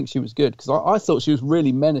did you think she was good? Because I thought she was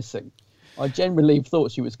really menacing. I generally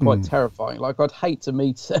thought she was quite terrifying. Like, I'd hate to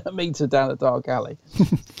meet her down a dark alley.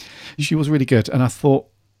 She was really good. And I thought,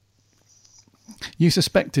 you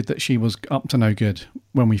suspected that she was up to no good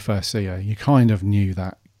when we first see her. You kind of knew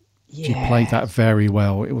that. Yeah. She played that very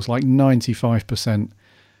well. It was like 95%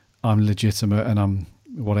 I'm legitimate and I'm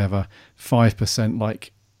whatever. 5%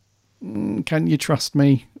 like, can you trust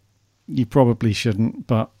me? You probably shouldn't,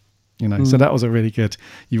 but so that was a really good.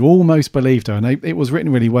 You almost believed her, and it was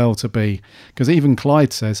written really well to be, because even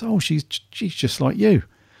Clyde says, "Oh, she's just like you."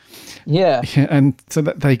 Yeah, and so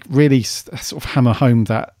that they really sort of hammer home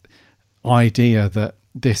that idea that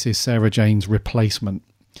this is Sarah Jane's replacement,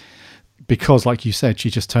 because, like you said, she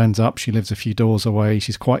just turns up. She lives a few doors away.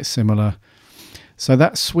 She's quite similar. So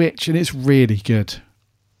that switch, and it's really good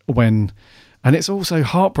and it's also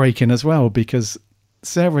heartbreaking as well, because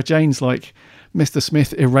Sarah Jane's like, Mr.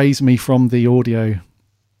 Smith erased me from the audio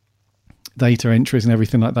data entries and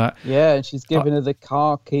everything like that. Yeah, and she's giving her the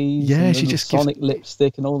car keys. Yeah, and she the just Sonic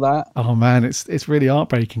lipstick and all that. Oh man, it's really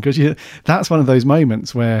heartbreaking, because that's one of those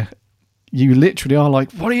moments where you literally are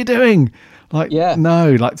like, what are you doing? Like,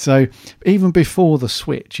 no, like, so even before the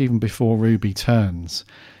switch, even before Ruby turns,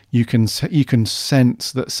 you can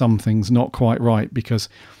sense that something's not quite right, because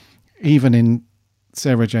even in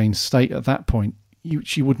Sarah Jane's state at that point,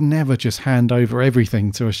 she would never just hand over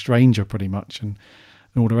everything to a stranger, pretty much, and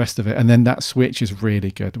all the rest of it. And then that switch is really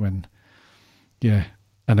good when, and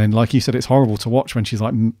then like you said, it's horrible to watch when she's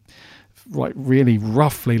like really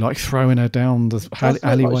roughly like throwing her down the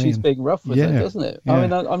alleyway. Like she's being rough with her, doesn't it? Yeah. I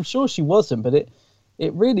mean, I'm sure she wasn't, but it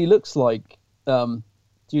really looks like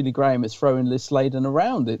Julie Graham is throwing Liz Sladen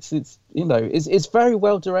around. It's very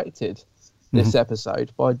well directed. This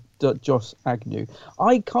episode by Josh Agnew.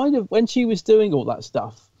 I kind of, when she was doing all that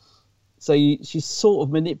stuff, so she's sort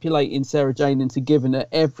of manipulating Sarah Jane into giving her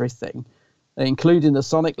everything, including the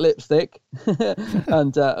Sonic lipstick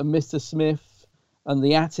and Mr. Smith and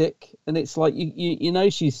the attic, and it's like you know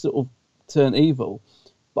she's sort of turned evil,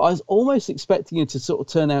 but I was almost expecting her to sort of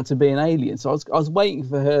turn out to be an alien. So I was waiting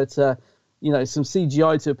for her to, some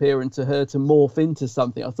CGI to appear and to her to morph into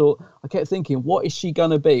something. I kept thinking, what is she going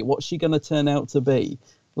to be? What's she going to turn out to be?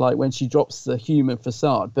 Like when she drops the human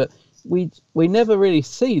facade. But we never really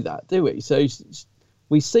see that, do we? So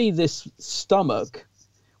we see this stomach,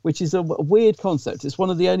 which is a weird concept. It's one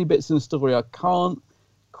of the only bits in the story I can't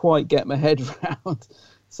quite get my head around.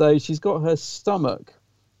 So she's got her stomach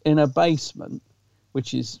in a basement,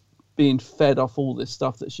 which is being fed off all this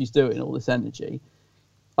stuff that she's doing, all this energy.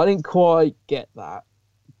 I didn't quite get that,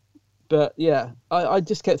 but yeah, I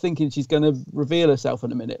just kept thinking she's going to reveal herself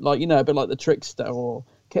in a minute, like, a bit like the trickster, or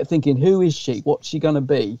kept thinking, who is she? What's she going to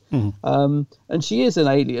be? And she is an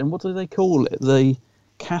alien. What do they call it? The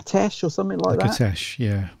Katesh or something like that? Katesh,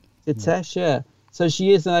 yeah. Katesh, yeah. So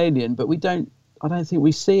she is an alien, but I don't think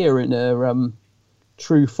we see her in her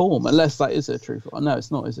true form, unless that is her true form. No,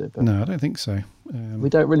 it's not, is it? But no, I don't think so. We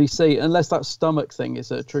don't really see, unless that stomach thing is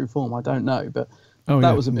her true form. I don't know, but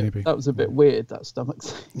that was a bit weird, that stomach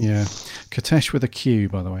thing. Yeah. Katesh with a Q,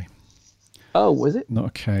 by the way. Oh, was it? Not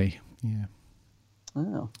a K. Yeah.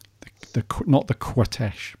 Oh. Not the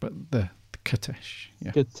Quatesh, but the Katesh.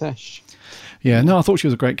 Yeah. Katesh. Yeah, no, I thought she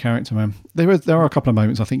was a great character, man. There are a couple of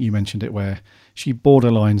moments, I think you mentioned it, where she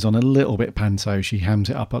borderlines on a little bit panto. She hams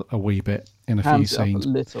it up a wee bit in a few scenes. Up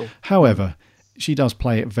a little. However, she does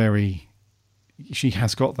play it very... She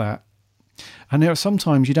has got that. And there are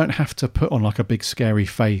sometimes you don't have to put on like a big scary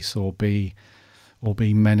face or be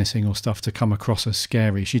menacing or stuff to come across as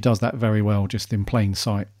scary. She does that very well just in plain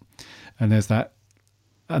sight. And there's that...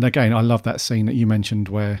 And again, I love that scene that you mentioned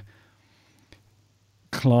where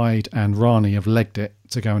Clyde and Rani have legged it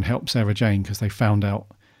to go and help Sarah Jane because they found out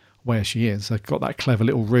where she is. They've got that clever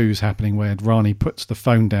little ruse happening where Rani puts the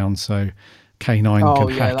phone down so K9 can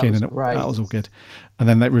hack in, and that was all good. And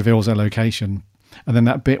then that reveals their location. And then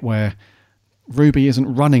that bit where Ruby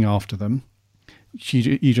isn't running after them,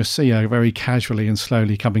 you just see her very casually and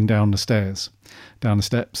slowly coming down the steps,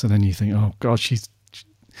 and then you think, oh God, this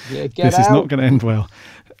is not going to end well.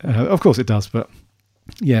 Of course it does, but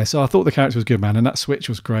yeah, so I thought the character was good, man, and that switch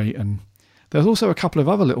was great. And there's also a couple of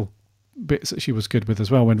other little bits that she was good with as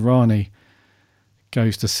well. When Rani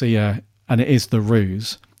goes to see her, and it is the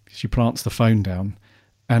ruse, she plants the phone down,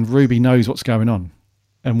 and Ruby knows what's going on,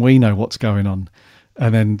 and we know what's going on.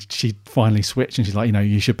 And then she finally switched, and she's like,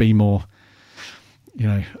 you should be more,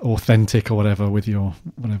 authentic or whatever with your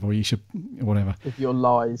whatever. You should whatever with your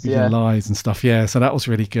lies, your lies and stuff. Yeah, so that was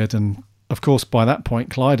really good. And of course, by that point,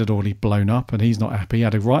 Clyde had already blown up, and he's not happy. He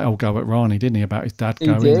had a right old go at Rani, didn't he, about his dad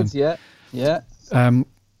going? He did, yeah. And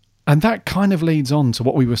that kind of leads on to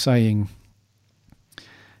what we were saying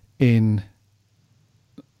in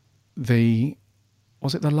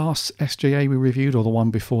was it the last SJA we reviewed or the one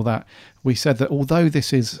before that? We said that although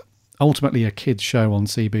this is ultimately a kids show on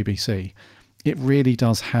CBBC, it really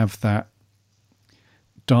does have that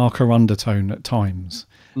darker undertone at times.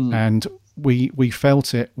 And we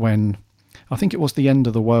felt it when, I think it was the End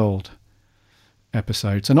of the World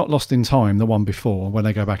episode. So not Lost in Time, the one before, when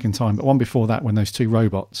they go back in time, but one before that when those two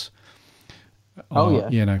robots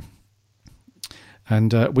and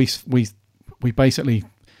we basically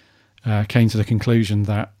came to the conclusion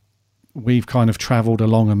that we've kind of travelled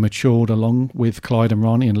along and matured along with Clyde and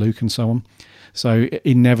Rani and Luke and so on. So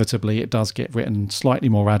inevitably it does get written slightly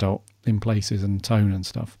more adult in places and tone and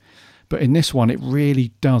stuff. But in this one, it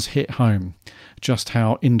really does hit home just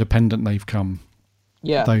how independent they've come.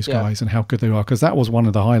 Yeah, those guys, and how good they are. Because that was one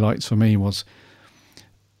of the highlights for me, was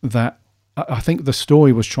that I think the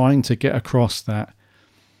story was trying to get across that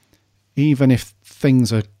even if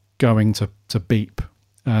things are going to beep,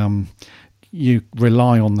 you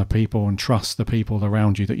rely on the people and trust the people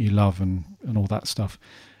around you that you love and all that stuff.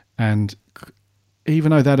 And even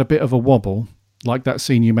though they had a bit of a wobble, like that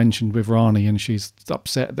scene you mentioned with Rani, and she's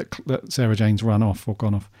upset that Sarah Jane's run off or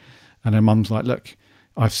gone off, and her mum's like, look,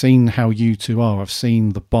 I've seen how you two are. I've seen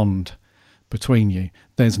the bond between you.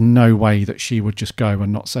 There's no way that she would just go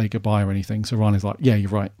and not say goodbye or anything. So Rani's like, yeah, you're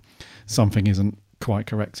right. Something isn't quite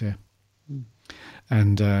correct here.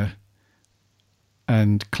 And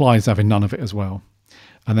Clyde's having none of it as well.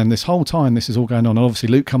 And then this whole time this is all going on, and obviously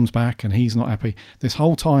Luke comes back and he's not happy. This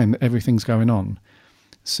whole time that everything's going on,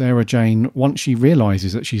 Sarah Jane, once she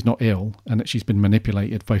realises that she's not ill and that she's been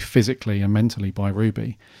manipulated both physically and mentally by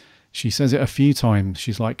Ruby, she says it a few times.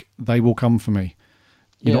 She's like, they will come for me.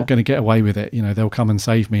 You're not going to get away with it. You know, they'll come and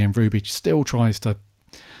save me. And Ruby still tries to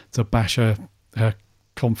bash her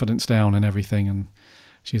confidence down and everything. And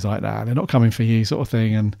she's like, nah, they're not coming for you, sort of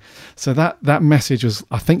thing. And so that message was,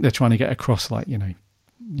 I think they're trying to get across, like, you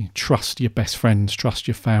trust your best friends, trust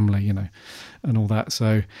your family, and all that.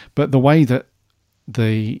 So, but the way that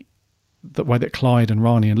Clyde and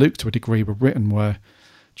Rani and Luke to a degree were written were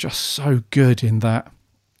just so good in that.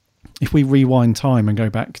 If we rewind time and go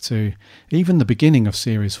back to even the beginning of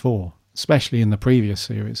Series 4, especially in the previous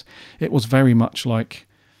series, it was very much like,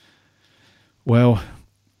 well,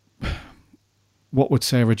 what would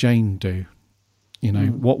Sarah Jane do?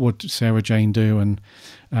 What would Sarah Jane do? And,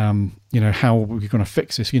 how are we going to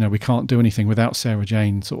fix this? We can't do anything without Sarah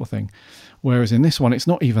Jane, sort of thing. Whereas in this one, it's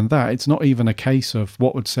not even that. It's not even a case of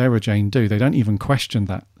what would Sarah Jane do. They don't even question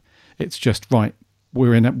that. It's just, right,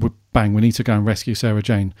 we need to go and rescue Sarah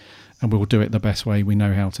Jane, and we'll do it the best way we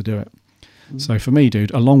know how to do it. So for me,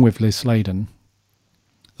 dude, along with Liz Sladen,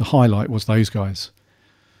 the highlight was those guys.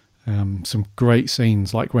 Some great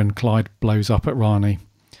scenes, like when Clyde blows up at Rani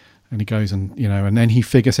and he goes and then he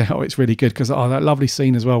figures out it's really good because that lovely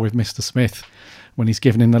scene as well with Mr. Smith when he's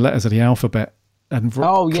giving him the letters of the alphabet and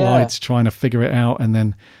Clyde's trying to figure it out, and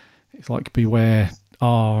then it's like beware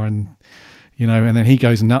R, and and then he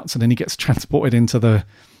goes nuts, and then he gets transported into the,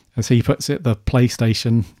 as he puts it, the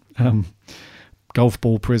PlayStation golf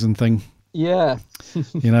ball prison thing. Yeah.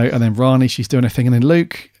 And then Rani, she's doing a thing, and then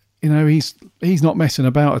Luke, he's not messing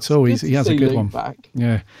about at all. He has a good one. Back.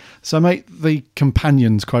 Yeah. So, mate, the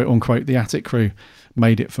companions, quote unquote, the Attic crew,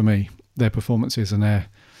 made it for me. Their performances and they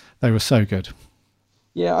were so good.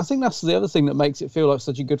 Yeah, I think that's the other thing that makes it feel like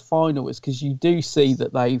such a good final, is because you do see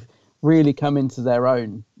that they've really come into their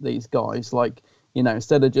own, these guys. Like,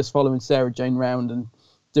 instead of just following Sarah Jane round and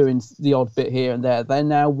doing the odd bit here and there, they're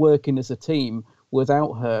now working as a team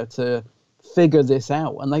without her to figure this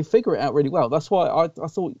out, and they figure it out really well. That's why I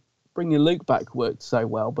thought bringing Luke back worked so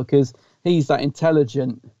well, because he's that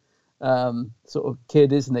intelligent sort of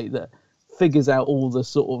kid, isn't he, that figures out all the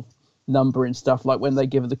sort of numbering stuff. Like when they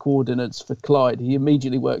give her the coordinates for Clyde, he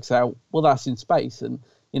immediately works out, well, that's in space, and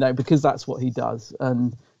because that's what he does.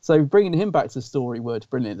 And so bringing him back to the story worked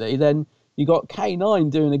brilliantly. Then you got K9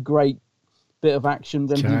 doing a great bit of action.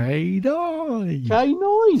 Then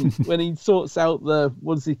K9 when he sorts out the,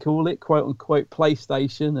 what does he call it, quote unquote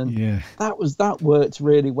PlayStation, and that worked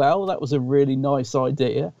really well. That was a really nice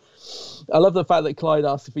idea. I love the fact that Clyde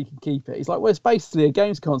asked if he can keep it. He's like, well, it's basically a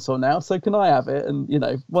games console now, so can I have it? And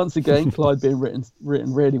once again, Clyde being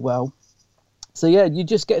written really well. So yeah, you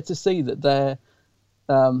just get to see that they're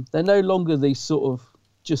no longer these sort of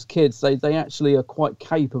just kids. They actually are quite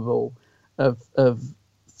capable of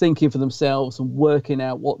thinking for themselves and working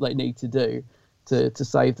out what they need to do to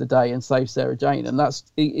save the day and save Sarah Jane. And that's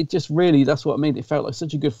what I mean. It felt like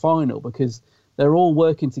such a good final because they're all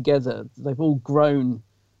working together. They've all grown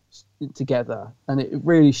together, and it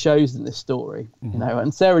really shows in this story.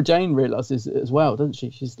 And Sarah Jane realizes it as well, doesn't she?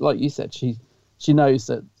 She's, like you said, she knows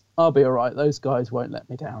that I'll be all right, those guys won't let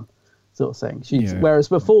me down, sort of thing. Whereas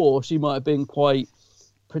before she might have been quite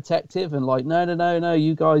protective and like, no,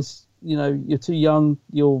 you guys, you're too young,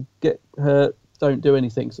 you'll get hurt, don't do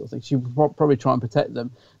anything, sort of thing. She would probably try and protect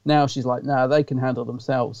them. Now she's like, no, they can handle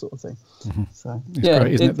themselves, sort of thing. So it's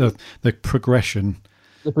great, isn't it? The progression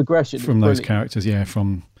from those characters,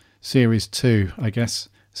 from Series 2, I guess,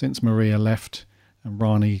 since Maria left and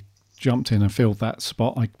Rani jumped in and filled that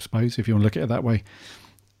spot, I suppose, if you want to look at it that way.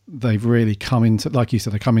 They've really come into, like you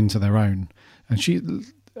said, they come into their own. And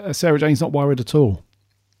Sarah Jane's not worried at all.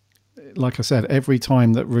 Like I said, every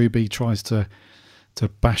time that Ruby tries to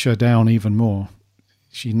bash her down even more,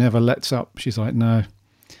 she never lets up. She's like, no,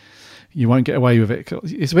 you won't get away with it.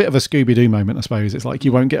 It's a bit of a Scooby-Doo moment, I suppose. It's like,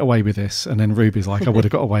 you won't get away with this. And then Ruby's like, I would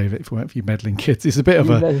have got away with it if it weren't for you meddling kids. It's a bit of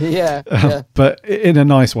but in a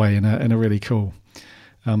nice way, in a really cool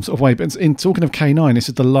sort of way. But in talking of K9, this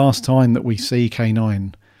is the last time that we see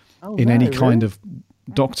K9 in any kind of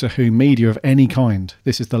Doctor Who media of any kind.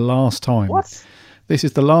 This is the last time. What? This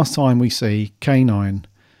is the last time we see K9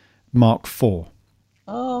 Mark IV.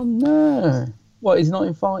 Oh no! What? He's not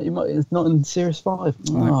in 5. He's not in Series 5.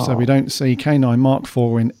 Oh. So we don't see K9 Mark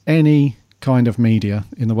IV in any kind of media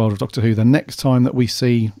in the world of Doctor Who. The next time that we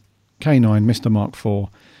see K9 Mr. Mark IV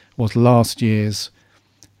was last year's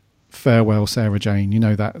Farewell Sarah Jane. You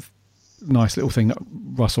know, that nice little thing that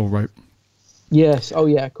Russell wrote. Yes. Oh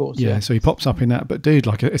yeah, of course. Yeah. So he pops up in that. But dude,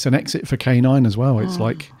 like, it's an exit for K9 as well. It's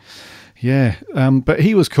like. Yeah, but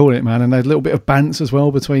he was cool in it, man, and there's a little bit of bants as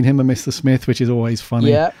well between him and Mr. Smith, which is always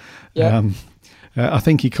funny. Yeah. I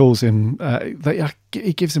think he calls him.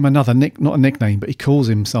 He gives him another not a nickname, but he calls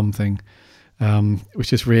him something,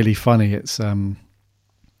 which is really funny. It's I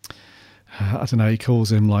don't know. He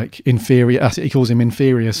calls him like inferior. He calls him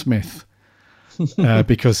Inferior Smith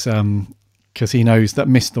because he knows that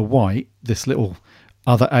Mr. White, this little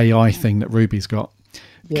other AI thing that Ruby's got,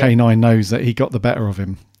 K9 knows that he got the better of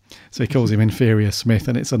him. So he calls him Inferior Smith,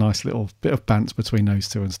 and it's a nice little bit of bants between those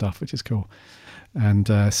two and stuff, which is cool. And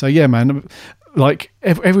so, yeah, man, like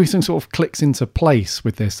everything sort of clicks into place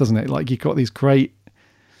with this, doesn't it? Like, you've got these great...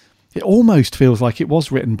 It almost feels like it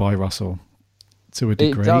was written by Russell to a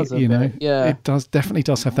degree. It does, you know? Yeah. It definitely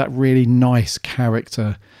does have that really nice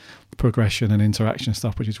character progression and interaction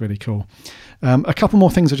stuff, which is really cool. A couple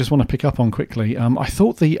more things I just want to pick up on quickly. I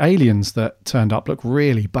thought the aliens that turned up looked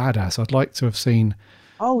really badass. I'd like to have seen...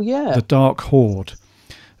 Oh, yeah. The Dark Horde.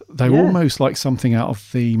 They were almost like something out of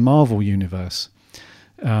the Marvel universe.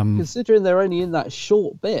 Considering they're only in that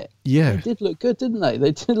short bit. Yeah. They did look good, didn't they?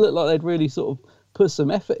 They did look like they'd really sort of put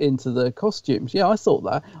some effort into the costumes. Yeah, I thought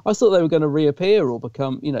that. I thought they were going to reappear or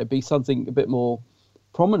become, be something a bit more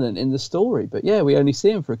prominent in the story. But yeah, we only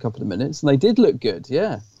see them for a couple of minutes, and they did look good,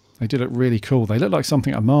 yeah. They did look really cool. They looked like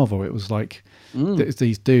something out of Marvel. It was like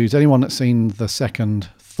these dudes. Anyone that's seen the second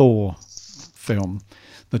Thor film,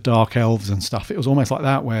 the Dark Elves and stuff, it was almost like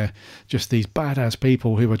that, where just these badass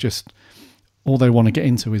people who are just, all they want to get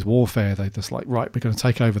into is warfare. They're just like, right, we're going to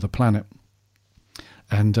take over the planet.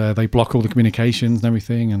 And they block all the communications and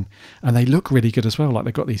everything. And they look really good as well. Like,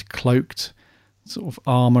 they've got these cloaked sort of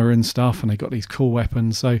armor and stuff, and they've got these cool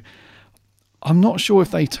weapons. So I'm not sure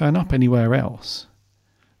if they turn up anywhere else.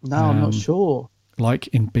 No, I'm not sure. Like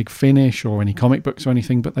in Big Finish or any comic books or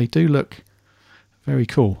anything, but they do look very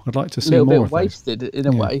cool. I'd like to see more of those. A little bit wasted in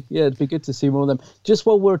a way. Yeah, it'd be good to see more of them. Just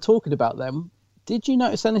while we're talking about them, did you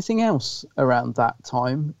notice anything else around that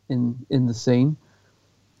time in the scene,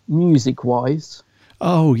 music-wise?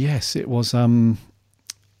 Oh yes, it was the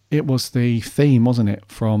theme, wasn't it,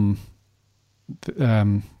 from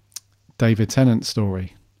David Tennant's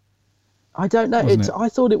story? I don't know. I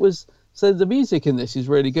thought it was. So the music in this is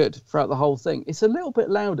really good throughout the whole thing. It's a little bit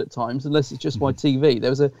loud at times, unless it's just my TV. There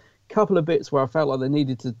was a couple of bits where I felt like they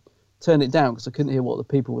needed to turn it down because I couldn't hear what the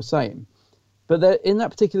people were saying. But in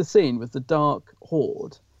that particular scene with the Dark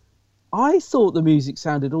Horde, I thought the music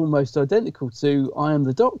sounded almost identical to I Am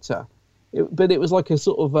the Doctor. But it was like a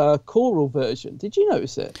sort of a choral version. Did you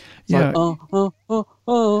notice it? It's yeah. Like, right.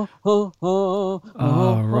 And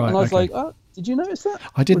I was like, oh, did you notice that?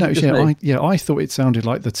 I did notice, yeah. I thought it sounded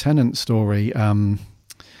like the Tennant story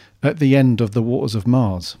at the end of The Waters of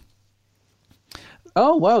Mars.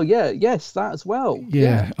 Oh, well, yeah. Yes, that as well.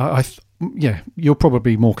 Yeah. Yeah, you're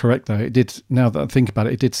probably more correct, though. It did, now that I think about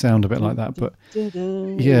it, it did sound a bit like that. But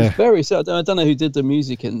yeah. It's very sad. I don't know who did the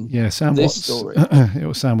music in Sam this Watts. story. It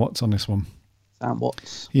was Sam Watts on this one. Sam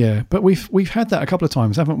Watts. Yeah, but we've had that a couple of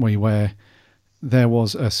times, haven't we, where there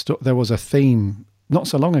was a theme not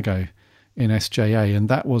so long ago in SJA, and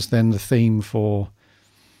that was then the theme for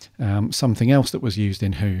something else that was used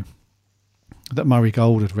in Who that Murray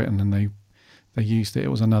Gold had written, and they used it. It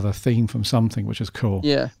was another theme from something, which is cool.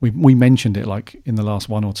 Yeah. We mentioned it like in the last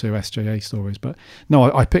one or two SJA stories, but no,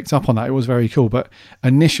 I picked up on that. It was very cool. But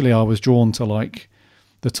initially I was drawn to like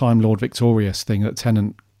the Time Lord Victorious thing, that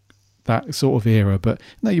Tennant, that sort of era. But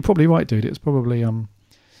no, you're probably right, dude. It's probably,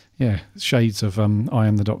 shades of I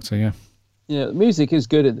Am the Doctor, yeah. Yeah, the music is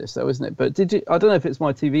good in this though, isn't it? But I don't know if it's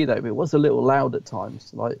my TV though, but it was a little loud at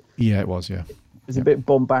times. Like, yeah, it was, yeah. It was a bit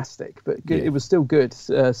bombastic, but good. It was still good.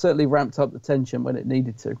 Certainly ramped up the tension when it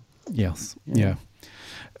needed to. Yes, yeah.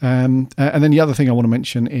 And then the other thing I want to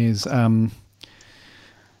mention is there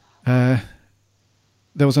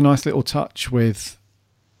was a nice little touch with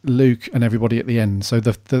Luke and everybody at the end. So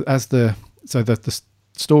the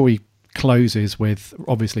story closes with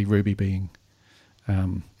obviously Ruby being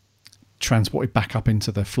transported back up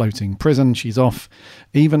into the floating prison. She's off,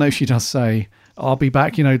 even though she does say, "I'll be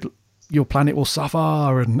back. You know, your planet will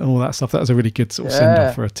suffer," and all that stuff. That was a really good sort of send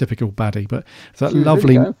off for a typical baddie. But that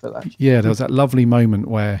lovely, there was that lovely moment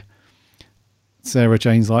where Sarah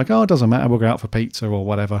Jane's like, "Oh, it doesn't matter. We'll go out for pizza or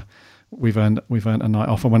whatever. We've earned a night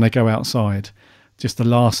off." And when they go outside, just the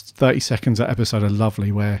last 30 seconds of that episode are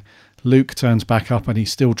lovely, where Luke turns back up and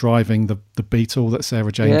he's still driving the Beetle that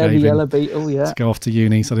Sarah Jane gave him. The yellow Beetle, to go off to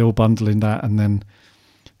uni. So they all bundle in that, and then,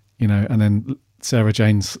 you know, and then Sarah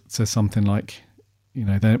Jane says something like, you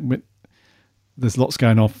know, there's lots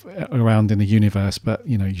going off around in the universe, but,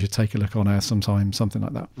 you know, you should take a look on Earth sometime, something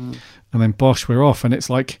like that. And then bosh, we're off. And it's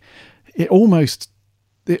like, it almost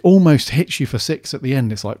hits you for six at the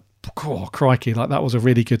end. It's like, oh, crikey, like that was a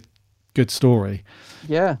really good story.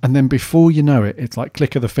 Yeah. And then before you know it, it's like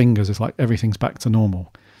click of the fingers. It's like everything's back to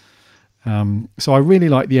normal. So I really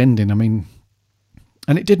like the ending. I mean,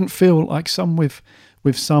 and it didn't feel like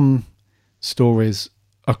with some stories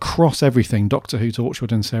across everything, Doctor Who,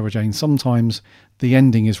 Torchwood and Sarah Jane, sometimes the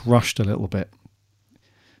ending is rushed a little bit,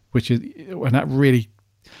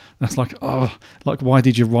 that's like, oh, like, why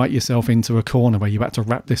did you write yourself into a corner where you had to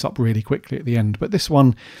wrap this up really quickly at the end? But this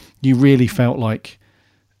one, you really felt like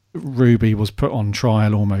Ruby was put on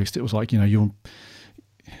trial almost. It was like, you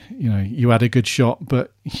had a good shot,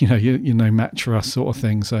 but you're no match for us, sort of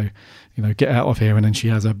thing. So, get out of here. And then she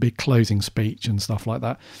has a big closing speech and stuff like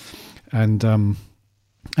that. And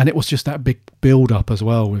it was just that big build up as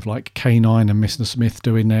well, with like K9 and Mr. Smith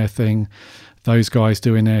doing their thing, those guys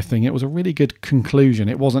doing their thing. It was a really good conclusion.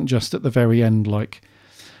 It wasn't just at the very end like,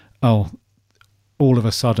 oh, all of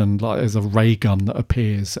a sudden, like, there's a ray gun that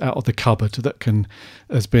appears out of the cupboard that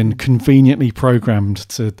has been conveniently programmed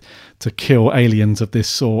to kill aliens of this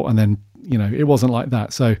sort, and then it wasn't like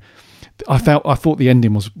that. So I thought the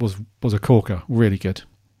ending was a corker, really good.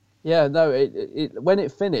 Yeah, no, it when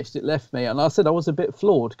it finished, it left me, and I said I was a bit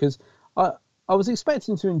floored because I was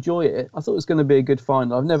expecting to enjoy it. I thought it was going to be a good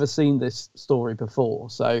find. I've never seen this story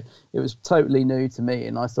before, so it was totally new to me,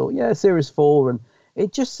 and I thought, yeah, series 4, and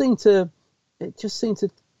it just seemed to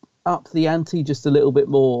up the ante just a little bit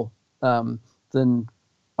more than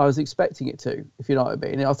I was expecting it to, if you know what I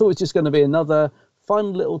mean. I thought it was just going to be another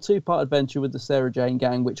fun little 2-part adventure with the Sarah Jane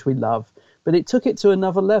gang, which we love, but it took it to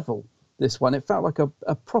another level. This one, it felt like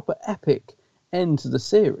a proper epic end to the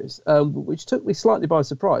series, which took me slightly by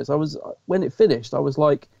surprise. When it finished, I was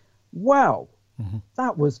like, wow,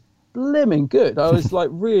 that was blimmin' good. I was like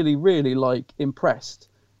really, really like impressed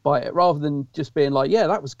by it, rather than just being like, yeah,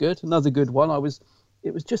 that was good, another good one.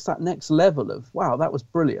 It was just that next level of, wow, that was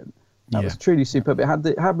brilliant. That was truly superb. It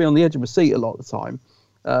had me on the edge of my seat a lot of the time.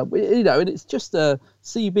 And it's just a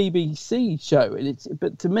CBBC show,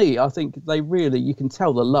 but to me, I think you can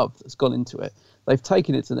tell the love that's gone into it. They've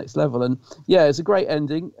taken it to the next level, and yeah, it's a great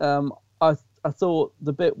ending. I thought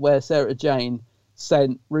the bit where Sarah Jane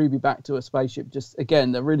sent Ruby back to her spaceship, just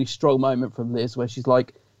again a really strong moment from Liz, where she's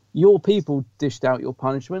like, "Your people dished out your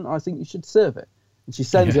punishment. I think you should serve it," and she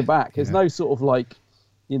sends her back. There's no sort of like,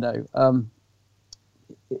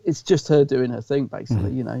 it's just her doing her thing,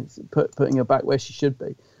 basically. It's putting her back where she should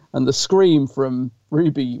be. And the scream from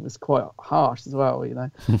Ruby was quite harsh as well,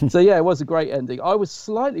 So yeah, it was a great ending. I was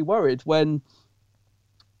slightly worried when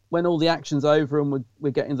all the action's over and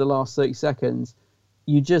we're getting the last 30 seconds,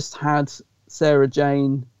 you just had Sarah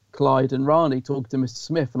Jane, Clyde and Rani talk to Mr.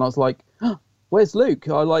 Smith, and I was like, oh, where's Luke?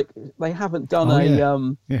 They haven't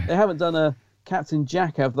done they haven't done a Captain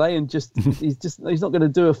Jack, have they? And he's not going to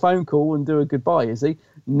do a phone call and do a goodbye, is he?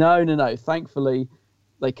 No. Thankfully,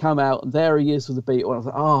 they come out and there he is with the Beetle. And I was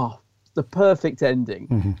like, oh, the perfect ending.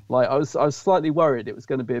 Mm-hmm. Like I was slightly worried it was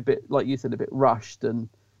going to be a bit, like you said, a bit rushed, and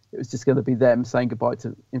it was just going to be them saying goodbye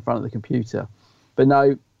in front of the computer. But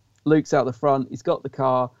no, Luke's out the front. He's got the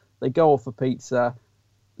car. They go off for pizza.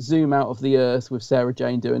 Zoom out of the Earth with Sarah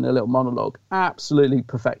Jane doing a little monologue. Absolutely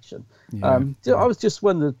perfection. I was just,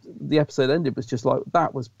 when the episode ended, was just like,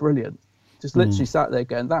 that was brilliant. Just literally sat there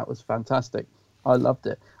going, that was fantastic. I loved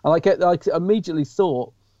it. And I immediately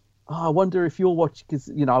thought, I wonder if you're watching, because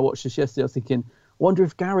I watched this yesterday. I was thinking, I wonder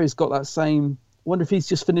if Gary's got that same. I wonder if he's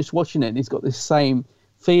just finished watching it and he's got this same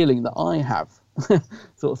feeling that I have,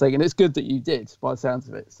 sort of thing. And it's good that you did, by the sounds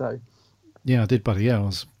of it. So. Yeah, I did, buddy. Yeah, I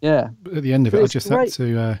was. Yeah. At the end of it, I just had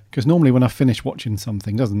to, because normally when I finish watching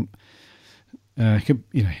something,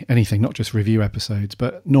 anything, not just review episodes,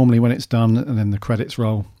 but normally when it's done and then the credits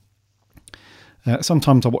roll,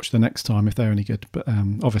 sometimes I watch the next time if they're any good. But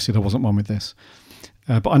obviously there wasn't one with this.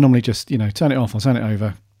 But I normally just, turn it off, I'll turn it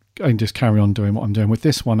over, and just carry on doing what I'm doing. With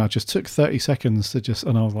this one, I just took 30 seconds to just,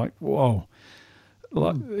 and I was like, whoa.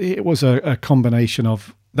 Like, it was a combination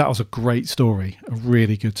of, that was a great story, a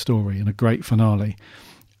really good story, and a great finale.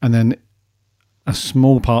 And then a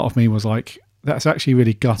small part of me was like, that's actually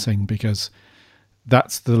really gutting, because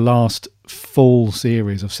that's the last full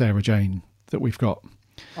series of Sarah Jane that we've got.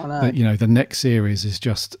 I know. That, you know, the next series is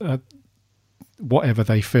just whatever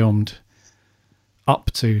they filmed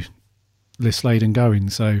up to Liz Sladen going.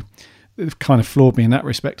 So it kind of floored me in that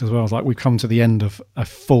respect as well. I was like, we've come to the end of a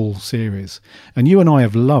full series. And you and I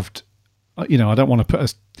have loved, you know, I don't want to put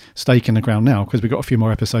a stake in the ground now because we've got a few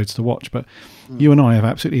more episodes to watch, but you and I have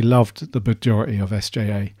absolutely loved the majority of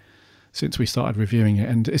SJA since we started reviewing it.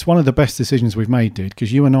 And it's one of the best decisions we've made, dude,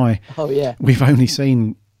 because you and I, we've only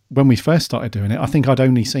seen, when we first started doing it, I think I'd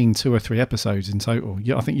only seen 2 or 3 episodes in total.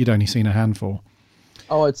 Yeah, I think you'd only seen a handful.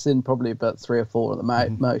 Oh, I'd seen probably about 3 or 4 at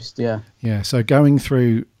the most, yeah. Yeah, so going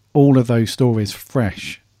through all of those stories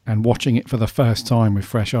fresh and watching it for the first time with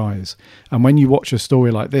fresh eyes. And when you watch a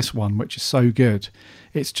story like this one, which is so good,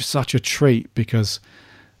 it's just such a treat, because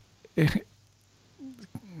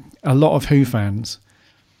a lot of Who fans,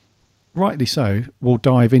 rightly so, will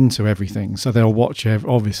dive into everything. So they'll watch,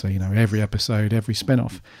 obviously, you know, every episode, every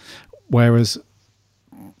spin-off. Whereas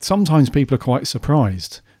sometimes people are quite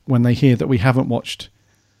surprised when they hear that we haven't watched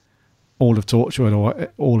all of Torchwood or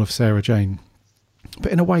all of Sarah Jane.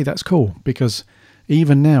 But in a way, that's cool, because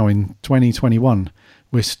even now in 2021,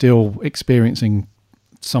 we're still experiencing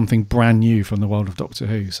something brand new from the world of Doctor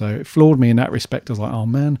Who. So it floored me in that respect. I was like, oh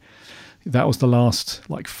man, that was the last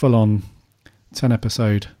like full-on 10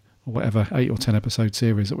 episode or whatever, 8 or 10 episode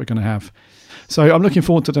series that we're going to have. So I'm looking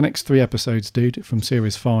forward to the next 3 episodes, dude, from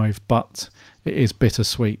series 5, but it is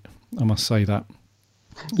bittersweet, I must say that.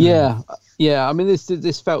 Yeah. I mean,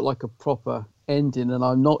 this felt like a proper ending, and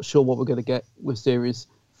I'm not sure what we're going to get with series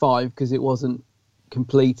 5 because it wasn't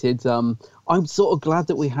completed. I'm sort of glad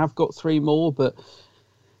that we have got 3 more, but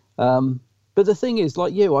the thing is,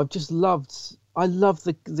 like you, I love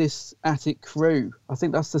this attic crew. I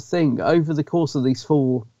think that's the thing. Over the course of these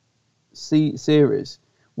 4 series,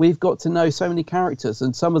 we've got to know so many characters,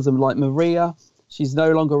 and some of them, like Maria, she's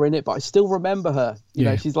no longer in it, but I still remember her. You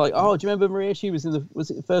know, she's like, oh, do you remember Maria? She was in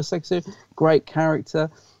the first series? Great character.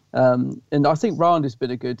 And I think Randa's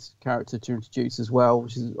been a good character to introduce as well,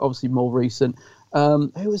 which is obviously more recent.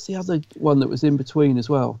 Who was the other one that was in between as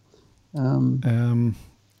well?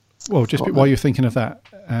 Well, just while you're thinking of that,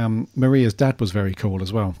 Maria's dad was very cool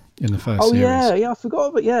as well in the first series. Yeah, I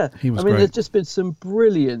forgot, but yeah. He was great. There's just been some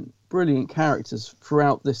brilliant characters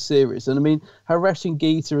throughout this series. And I mean, Haresh and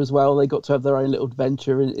Geeta as well, they got to have their own little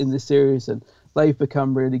adventure in this series, and they've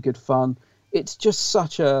become really good fun. It's just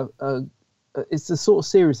such it's the sort of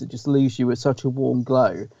series that just leaves you with such a warm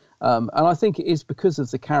glow. And I think it is because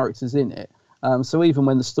of the characters in it. So even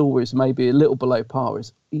when the stories may be a little below par,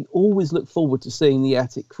 you always look forward to seeing the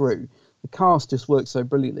attic crew. The cast just works so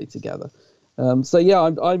brilliantly together. So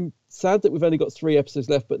yeah, I'm sad that we've only got 3 episodes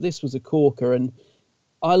left, but this was a corker, and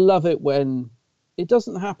I love it when it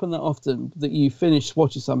doesn't happen that often that you finish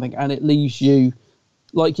watching something and it leaves you,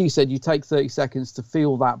 like you said, you take 30 seconds to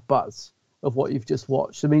feel that buzz of what you've just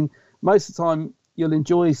watched. I mean, most of the time you'll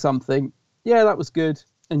enjoy something, yeah, that was good,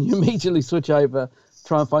 and you immediately switch over,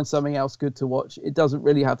 try and find something else good to watch. It doesn't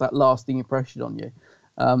really have that lasting impression on you.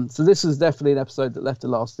 So this was definitely an episode that left a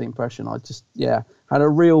lasting impression. I just, had a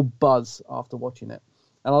real buzz after watching it.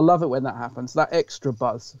 And I love it when that happens, that extra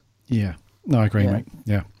buzz. Yeah. No, I agree, mate.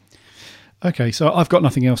 Yeah. Okay, so I've got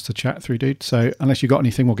nothing else to chat through, dude. So unless you've got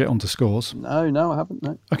anything, we'll get on to scores. No, I haven't,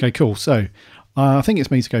 no. Okay, cool. So I think it's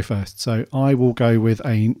me to go first. So I will go with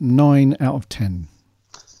a 9 out of 10.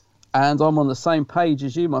 And I'm on the same page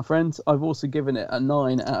as you, my friend. I've also given it a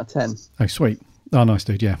 9 out of 10. Oh, sweet. Oh, nice,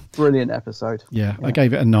 dude, yeah. Brilliant episode. Yeah, I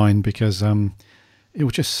gave it a 9 because it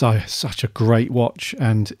was just such a great watch.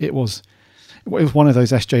 And it was one of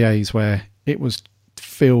those SJAs where it was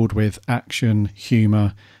filled with action,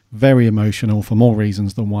 humour, very emotional for more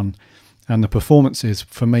reasons than one. And the performances,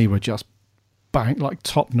 for me, were just like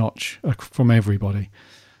top-notch from everybody.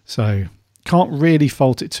 So can't really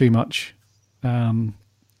fault it too much.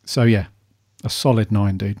 So yeah, a solid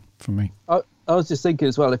 9, dude, from me. I was just thinking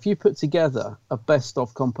as well, if you put together a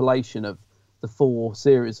best-of compilation of the 4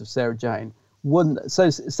 series of Sarah Jane,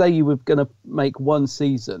 say you were going to make one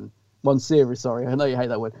series, I know you hate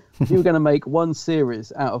that word. If you were going to make one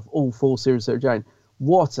series out of all 4 series of Sarah Jane,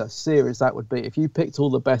 what a series that would be. If you picked all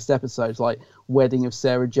the best episodes, like Wedding of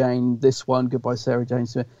Sarah Jane, this one, Goodbye Sarah Jane,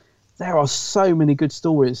 there are so many good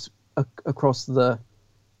stories across the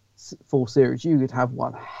 4 series, you could have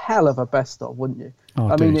one hell of a best of, wouldn't you? Oh,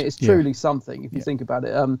 I mean, dude, it's truly something if you think about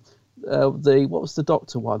it. What was the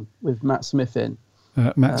Doctor one with Matt Smith in?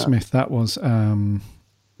 Matt Smith, that was...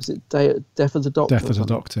 was it Death of the Doctor? Death of the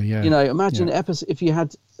Doctor, yeah. You know, imagine episode if you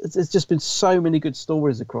had... There's just been so many good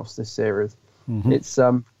stories across this series. Mm-hmm. It's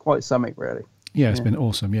quite something, really. Yeah, it's been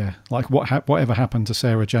awesome, yeah. Like, whatever happened to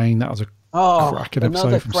Sarah Jane, that was a cracking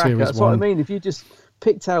episode from series 1. That's what I mean. If you just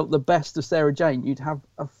picked out the best of Sarah Jane, you'd have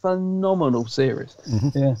a phenomenal series.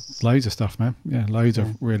 Mm-hmm. Yeah. Loads of stuff, man. Yeah, loads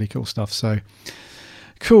of really cool stuff. So,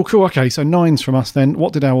 cool. Okay, so 9s from us then.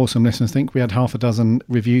 What did our awesome listeners think? We had half a dozen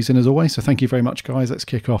reviews in as always, so thank you very much, guys. Let's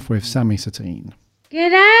kick off with Sammy Satine.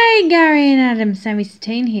 G'day, Gary and Adam. Sammy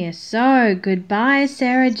Satine here. So, goodbye,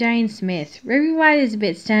 Sarah Jane Smith. Ruby White is a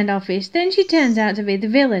bit standoffish, then she turns out to be the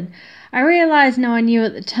villain. I realise no one knew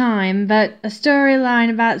at the time, but a storyline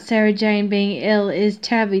about Sarah Jane being ill is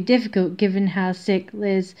terribly difficult given how sick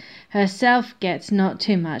Liz herself gets not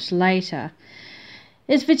too much later.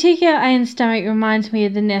 Its particular Iron stomach reminds me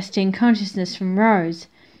of the nesting consciousness from Rose.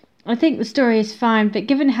 I think the story is fine, but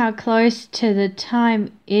given how close to the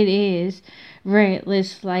time it is,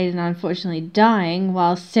 Liz Sladen unfortunately dying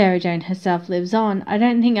while Sarah Jane herself lives on, I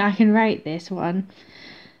don't think I can rate this one.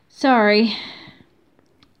 Sorry.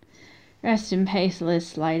 Rest in peace, Liz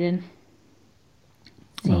Sladen.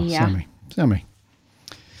 See ya. Sammy.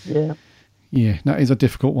 Yeah. Yeah, that is a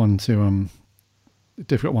difficult one to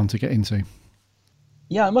get into.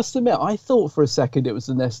 Yeah, I must admit, I thought for a second it was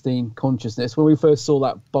the Nestine consciousness when we first saw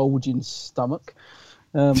that bulging stomach.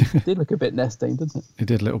 It did look a bit Nestine, didn't it? It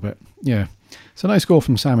did a little bit, yeah. So no score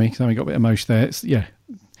from Sammy. Sammy got a bit emotional there.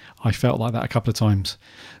 I felt like that a couple of times,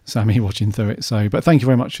 Sammy, watching through it. So, but thank you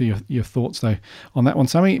very much for your thoughts though on that one,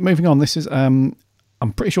 Sammy. Moving on, this is I'm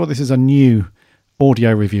pretty sure this is a new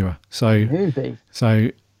audio reviewer. So,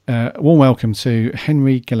 warm welcome to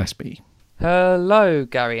Henry Gillespie. Hello,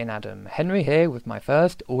 Gary and Adam. Henry here with my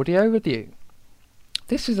first audio review.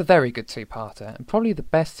 This is a very good two-parter and probably the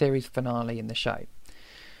best series finale in the show.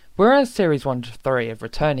 Whereas Series 1 to 3 have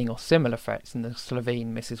returning or similar threats in the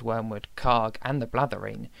Slovene, Mrs. Wormwood, Karg and the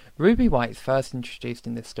Blatherine, Ruby White is first introduced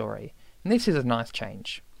in this story, and this is a nice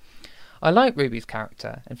change. I like Ruby's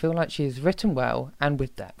character and feel like she is written well and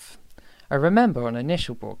with depth. I remember on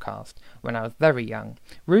initial broadcast, when I was very young,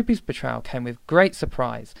 Ruby's portrayal came with great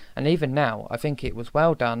surprise, and even now I think it was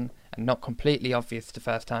well done and not completely obvious to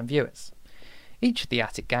first-time viewers. Each of the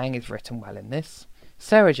Attic gang is written well in this.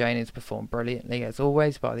 Sarah Jane is performed brilliantly as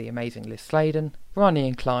always by the amazing Liz Sladen. Ronnie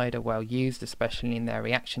and Clyde are well used, especially in their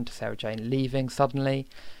reaction to Sarah Jane leaving suddenly.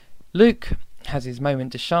 Luke has his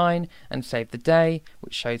moment to shine and save the day,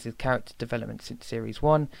 which shows his character development since Series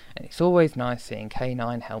 1, and it's always nice seeing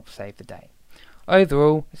K9 help save the day.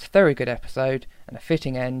 Overall, it's a very good episode and a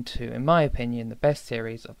fitting end to, in my opinion, the best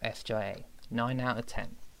series of SJA. 9 out of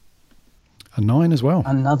 10. A 9 as well.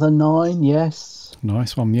 Another 9, yes.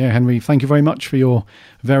 Nice one. Yeah, Henry, thank you very much for your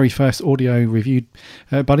very first audio review,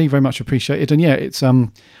 buddy. Very much appreciated. And yeah, it's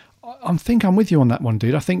I think I'm with you on that one,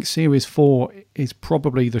 dude. I think Series 4 is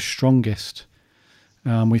probably the strongest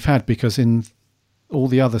we've had, because in all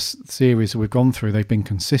the other series that we've gone through, they've been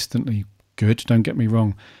consistently good, don't get me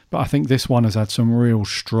wrong, but I think this one has had some real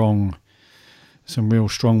strong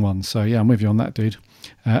ones. So yeah, I'm with you on that, dude.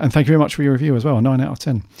 And thank you very much for your review as well. A 9 out of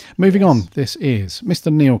 10. Moving on, this is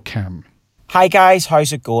Mr. Neil Cam. Hi guys,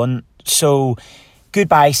 how's it going? So,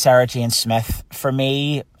 goodbye Sarah Jane Smith. For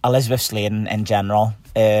me, Elizabeth Sladen in general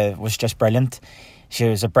was just brilliant. She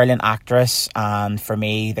was a brilliant actress, and for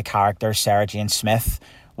me, the character Sarah Jane Smith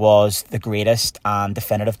was the greatest and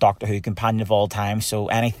definitive Doctor Who companion of all time. So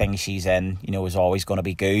anything she's in, is always going to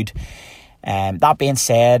be good. That being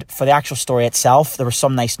said, for the actual story itself, there were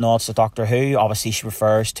some nice nods to Doctor Who. Obviously, she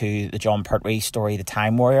refers to the John Pertwee story, The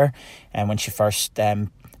Time Warrior, and when she first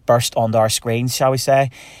burst onto our screens, shall we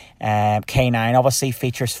say. K9 obviously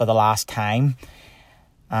features for the last time.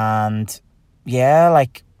 And yeah,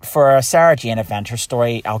 for a Sarah Jane adventure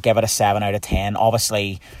story, I'll give it a 7 out of 10.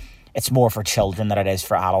 Obviously, it's more for children than it is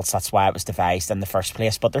for adults. That's why it was devised in the first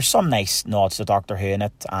place. But there's some nice nods to Doctor Who in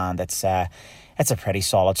it, and it's a pretty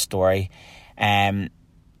solid story.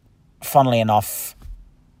 Funnily enough,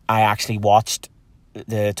 I actually watched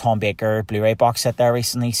the Tom Baker Blu-ray box set there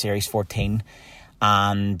recently, Series 14,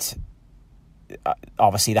 and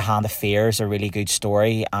obviously The Hand of Fear is a really good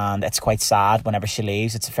story, and it's quite sad whenever she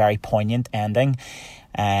leaves. It's a very poignant ending.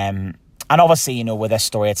 And obviously, with this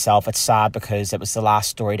story itself, it's sad because it was the last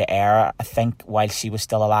story to air, I think, while she was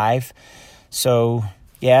still alive. So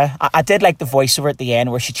yeah, I did like the voiceover at the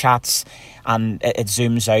end where she chats and it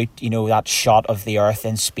zooms out, that shot of the Earth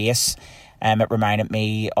in space. It reminded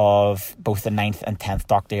me of both the 9th and 10th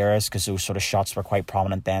Doctor eras, because those sort of shots were quite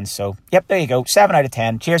prominent then. So, yep, there you go. 7 out of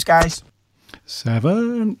 10. Cheers, guys.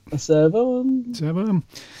 7.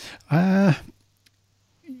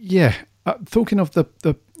 Yeah. Talking of the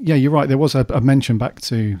yeah, you're right. There was a mention back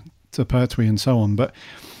to Pertwee and so on, but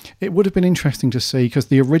it would have been interesting to see, because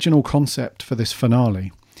the original concept for this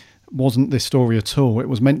finale wasn't this story at all. It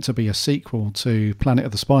was meant to be a sequel to Planet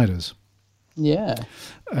of the Spiders. Yeah.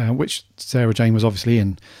 Which Sarah Jane was obviously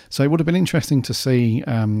in. So it would have been interesting to see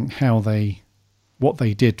what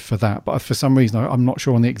they did for that. But for some reason, I'm not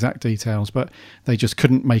sure on the exact details, but they just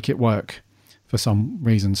couldn't make it work for some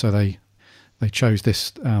reason. So they chose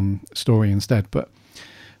this story instead. But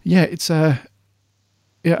yeah, it's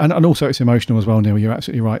and also it's emotional as well, Neil. You're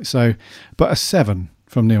absolutely right. So, but a 7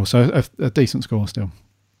 from Neil. So a decent score still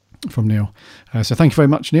from Neil. So thank you very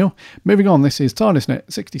much, Neil. Moving on, this is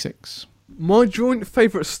TARDISNet 66. My joint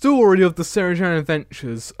favourite story of the Sarah Jane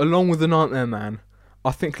Adventures, along with The Nightmare Man.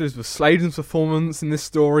 I think Elizabeth Sladen's performance in this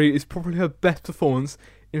story is probably her best performance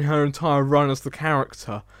in her entire run as the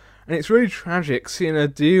character. And it's really tragic seeing her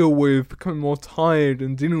deal with becoming more tired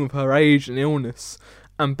and dealing with her age and illness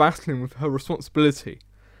and battling with her responsibility.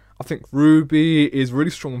 I think Ruby is a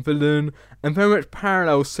really strong villain and very much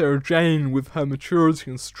parallels Sarah Jane with her maturity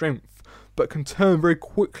and strength, but can turn very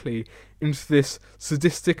quickly into this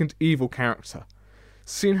sadistic and evil character.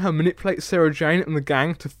 Seeing her manipulate Sarah Jane and the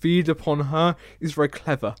gang to feed upon her is very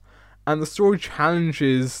clever, and the story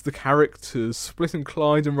challenges the characters, splitting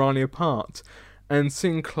Clyde and Riley apart, and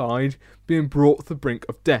seeing Clyde being brought to the brink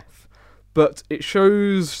of death. But it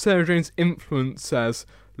shows Sarah Jane's influence as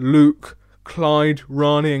Luke, Clyde,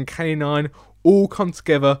 Riley and K9 all come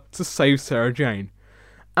together to save Sarah Jane.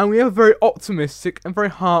 And we have a very optimistic and very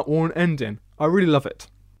heartwarming ending. I really love it.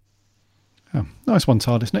 Oh, nice one,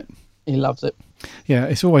 TARDISNet. He loves it. Yeah,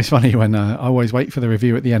 it's always funny when I always wait for the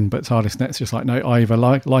review at the end, but TARDISNet's just like, no, I either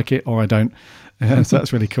like it or I don't. So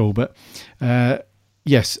that's really cool. But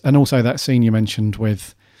yes, and also that scene you mentioned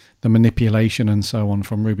with the manipulation and so on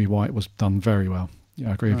from Ruby White was done very well. Yeah,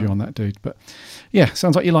 I agree with you on that, dude. But yeah,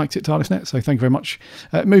 sounds like you liked it, TARDISNet, so thank you very much.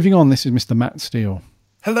 Moving on, this is Mr. Matt Steele.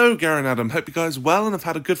 Hello, Gary and Adam. Hope you guys well and have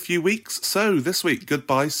had a good few weeks. So, this week,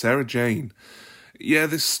 goodbye, Sarah Jane. Yeah,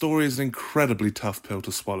 this story is an incredibly tough pill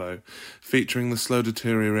to swallow, featuring the slow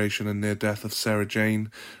deterioration and near death of Sarah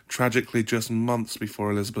Jane, tragically just months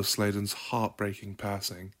before Elizabeth Sladen's heartbreaking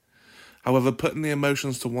passing. However, putting the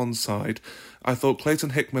emotions to one side, I thought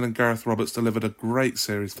Clayton Hickman and Gareth Roberts delivered a great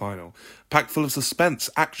series final, packed full of suspense,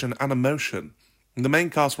 action and emotion. The main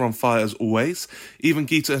cast were on fire as always. Even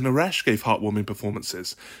Geeta and Naresh gave heartwarming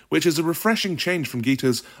performances, which is a refreshing change from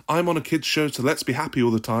Geeta's I'm on a kids show so let's be happy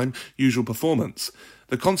all the time usual performance.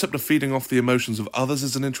 The concept of feeding off the emotions of others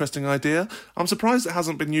is an interesting idea. I'm surprised it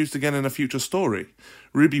hasn't been used again in a future story.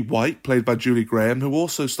 Ruby White, played by Julie Graham, who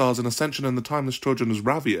also stars in Ascension and the Timeless Children as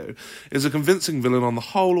Ravio, is a convincing villain on the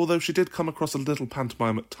whole, although she did come across a little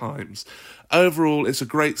pantomime at times. Overall, it's a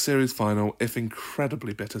great series final, if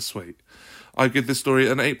incredibly bittersweet. I give this story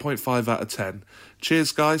an 8.5 out of 10.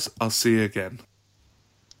 Cheers, guys. I'll see you again.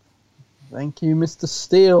 Thank you, Mr.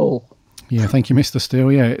 Steele. Yeah, thank you, Mr.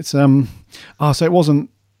 Steele. Yeah, it's so it wasn't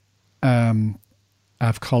Av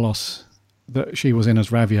Kolos that she was in as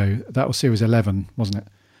Ravio. That was series 11, wasn't it?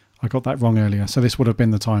 I got that wrong earlier. So this would have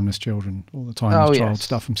been the Timeless Children or the Timeless Child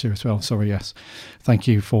stuff from series 12. Sorry, yes. Thank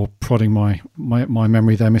you for prodding my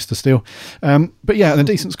memory there, Mr. Steele. But yeah, a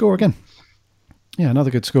decent score again. Yeah,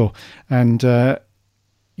 another good score. And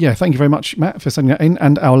yeah, thank you very much, Matt, for sending that in.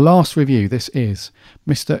 And our last review, this is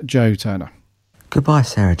Mr. Joe Turner. Goodbye,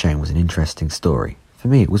 Sarah Jane was an interesting story. For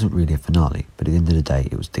me, it wasn't really a finale, but at the end of the day,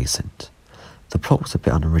 it was decent. The plot was a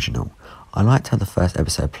bit unoriginal. I liked how the first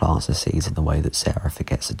episode plants the seeds in the way that Sarah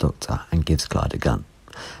forgets the Doctor and gives Clyde a gun.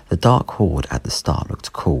 The Dark Horde at the start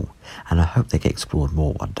looked cool, and I hope they get explored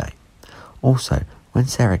more one day. Also, when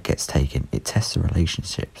Sarah gets taken, it tests the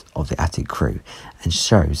relationships of the attic crew and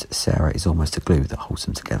shows Sarah is almost the glue that holds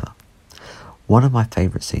them together. One of my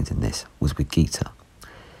favourite scenes in this was with Geeta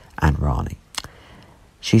and Rani.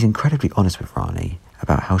 She's incredibly honest with Rani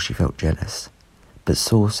about how she felt jealous, but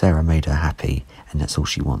saw Sarah made her happy and that's all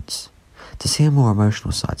she wants. To see a more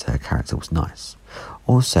emotional side to her character was nice.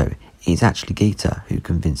 Also, it's actually Geeta who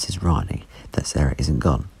convinces Rani that Sarah isn't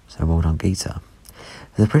gone, so well done Geeta.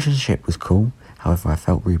 The prison ship was cool, however I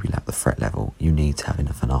felt Ruby lacked the threat level you need to have in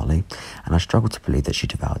a finale, and I struggled to believe that she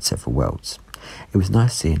devoured several worlds. It was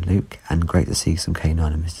nice seeing Luke, and great to see some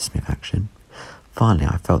K9 and Mr. Smith action. Finally,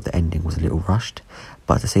 I felt the ending was a little rushed,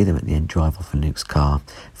 but to see them at the end drive off in Luke's car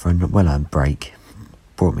for a well-earned break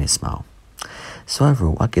brought me a smile. So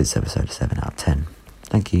overall, I give this episode a 7 out of 10.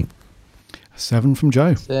 Thank you. 7 from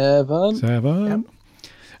Joe. 7.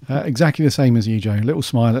 Yep. Exactly the same as you, Joe. A little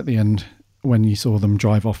smile at the end when you saw them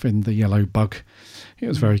drive off in the yellow bug. It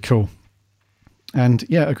was very cool. And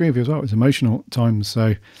yeah, I agree with you as well. It was emotional at times.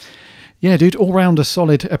 So yeah, dude, all round a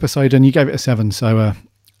solid episode, and you gave it a 7. So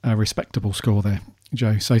a respectable score there,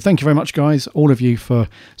 Joe. So thank you very much, guys, all of you, for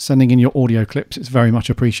sending in your audio clips. It's very much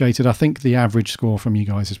appreciated. I think the average score from you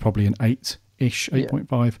guys is probably an 8-ish,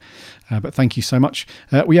 8.5. But thank you so much.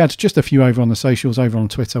 We had just a few over on the socials, over on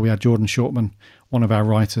Twitter. We had Jordan Shortman, one of our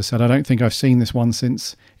writers, said, I don't think I've seen this one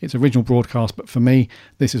since its original broadcast, but for me,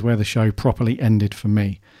 this is where the show properly ended for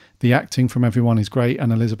me. The acting from everyone is great,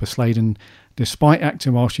 and Elizabeth Sladen, despite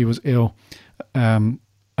acting while she was ill,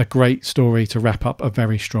 a great story to wrap up a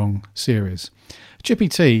very strong series. Chippy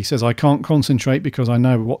T says, I can't concentrate because I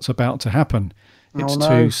know what's about to happen. It's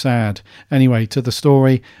too sad. Anyway, to the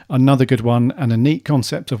story, another good one, and a neat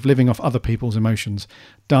concept of living off other people's emotions.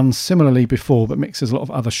 Done similarly before, but mixes a lot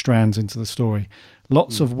of other strands into the story.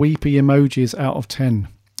 Lots of weepy emojis out of 10.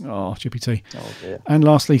 Oh, Chippy T. Oh, dear. And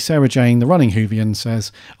lastly, Sarah Jane, the running Whovian,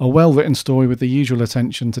 says, a well-written story with the usual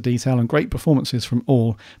attention to detail and great performances from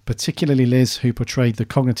all, particularly Liz, who portrayed the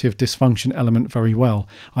cognitive dysfunction element very well.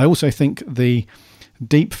 I also think the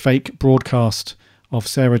deep fake broadcast of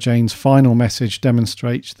Sarah Jane's final message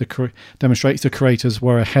demonstrates the creators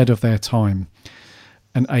were ahead of their time.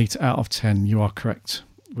 An 8 out of 10. You are correct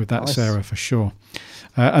with that, nice. Sarah, for sure.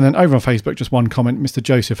 And then over on Facebook, just one comment. Mr.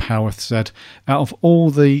 Joseph Howarth said, out of all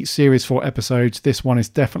the Series 4 episodes, this one is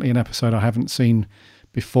definitely an episode I haven't seen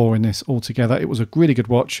before in this altogether. It was a really good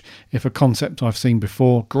watch, if a concept I've seen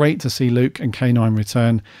before. Great to see Luke and K9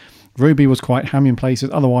 return. Ruby was quite hammy in places.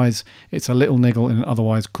 Otherwise, it's a little niggle in an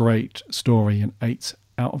otherwise great story. An 8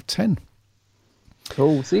 out of 10.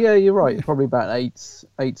 Cool. So yeah, you're right. Probably about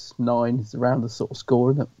 8, 9 is around the sort of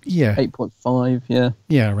score, isn't it? Yeah. 8.5, yeah.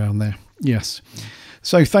 Yeah, around there. Yes.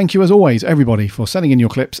 So thank you as always, everybody, for sending in your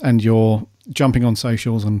clips and your jumping on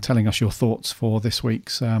socials and telling us your thoughts for this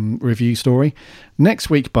week's review story. Next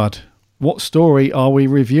week, Bud, what story are we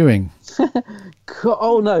reviewing?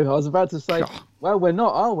 Oh no, I was about to say, well, we're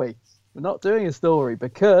not, are we? We're not doing a story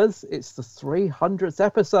because it's the 300th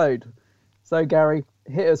episode. So Gary,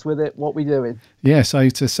 hit us with it. What are we doing? Yeah, so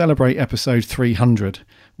to celebrate episode 300,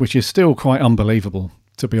 which is still quite unbelievable,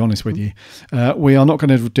 to be honest with you, we are not going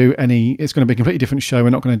to do any. It's going to be a completely different show.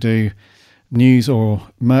 We're not going to do news or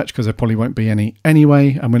merch because there probably won't be any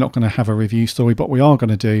anyway, and we're not going to have a review story. But what we are going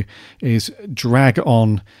to do is drag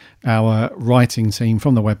on our writing team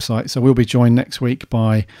from the website. So we'll be joined next week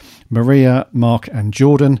by Maria, Mark and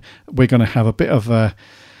Jordan. We're going to have a bit of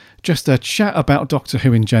just a chat about Doctor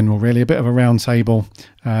Who in general, really, a bit of a round table,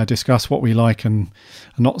 discuss what we like and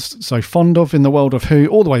not so fond of in the world of Who,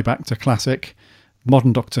 all the way back to classic,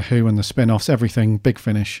 modern Doctor Who and the spin-offs, everything, big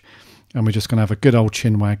finish. And we're just going to have a good old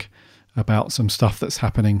chinwag about some stuff that's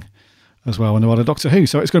happening as well in the world of Doctor Who.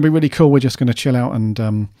 So it's going to be really cool. We're just going to chill out and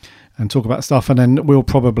talk about stuff. And then we'll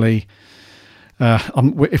probably,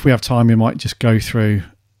 if we have time, we might just go through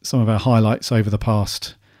some of our highlights over the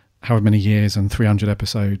past however many years and 300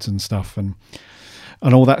 episodes and stuff and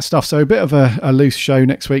all that stuff. So a bit of a loose show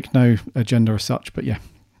next week, no agenda as such, but yeah,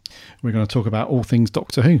 we're going to talk about all things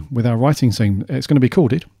Doctor Who with our writing team. It's going to be cool,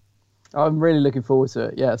 dude. I'm really looking forward to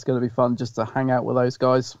it. Yeah, it's going to be fun just to hang out with those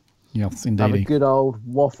guys. Yes, indeed. Have a good old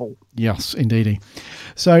waffle. Yes, indeedy.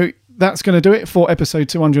 So that's going to do it for episode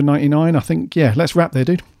 299. I think, yeah, let's wrap there,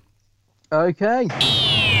 dude. Okay.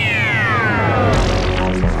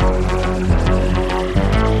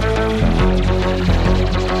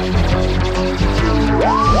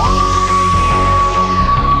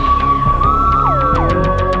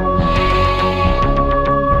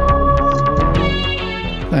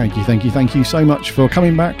 Thank you so much for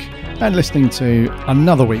coming back and listening to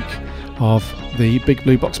another week of the Big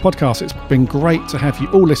Blue Box podcast. It's been great to have you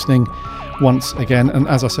all listening once again. And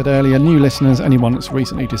as I said earlier, new listeners, anyone that's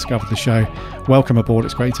recently discovered the show, welcome aboard.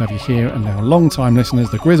 It's great to have you here. And now long-time listeners,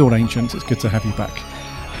 the Grizzled Ancients, it's good to have you back,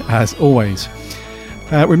 as always.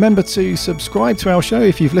 Remember to subscribe to our show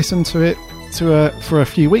if you've listened to it for a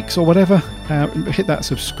few weeks or whatever. Hit that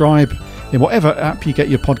subscribe in whatever app you get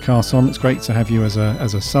your podcasts on. It's great to have you as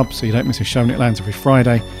a sub so you don't miss a show and it lands every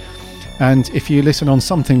Friday. And if you listen on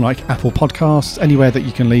something like Apple Podcasts, anywhere that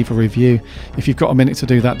you can leave a review, if you've got a minute to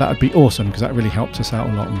do that, that would be awesome because that really helps us out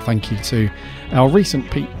a lot. And thank you to our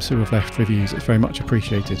recent peeps who have left reviews. It's very much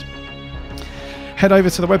appreciated. Head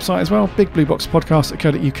over to the website as well,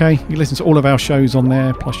 bigblueboxpodcast.co.uk. You listen to all of our shows on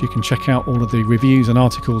there, plus you can check out all of the reviews and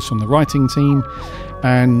articles from the writing team.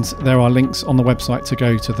 And there are links on the website to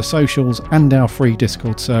go to the socials and our free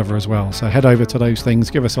Discord server as well. So head over to those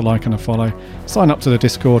things, give us a like and a follow, sign up to the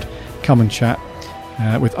Discord, come and chat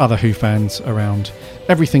with other Who fans around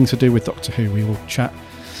everything to do with Doctor Who. We will chat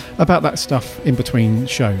about that stuff in between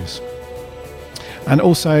shows. And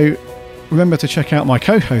also, remember to check out my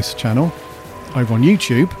co-host channel over on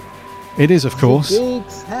YouTube. It is, of course, The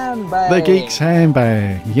Geek's Handbag. The Geek's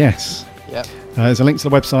Handbag. Yes. Yep. There's a link to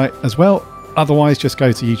the website as well. Otherwise, just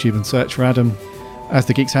go to YouTube and search for Adam as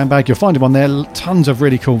The Geek's Handbag. You'll find him on there. Tons of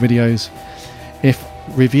really cool videos. If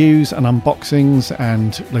reviews and unboxings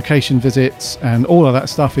and location visits and all of that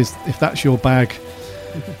stuff if that's your bag,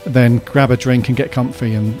 then grab a drink and get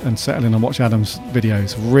comfy and settle in and watch Adam's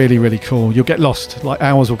videos. Really, really cool. You'll get lost. Like,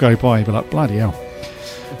 hours will go by. You'll be like, bloody hell.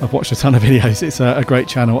 I've watched a ton of videos. It's a great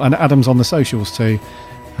channel. And Adam's on the socials too.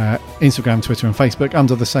 Instagram, Twitter and Facebook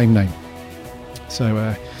under the same name.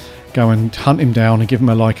 So go and hunt him down and give him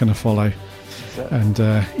a like and a follow. And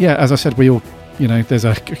as I said, we all, there's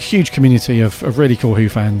a huge community of really cool Who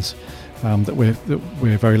fans that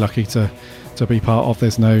we're very lucky to be part of.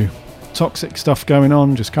 There's no toxic stuff going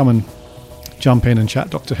on. Just come and jump in and chat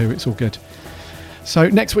Doctor Who. It's all good. So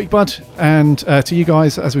next week, bud, and to you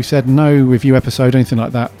guys, as we said, no review episode, anything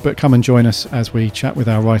like that, but come and join us as we chat with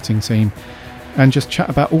our writing team and just chat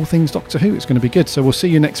about all things Doctor Who. It's going to be good. So we'll see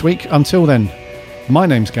you next week. Until then, my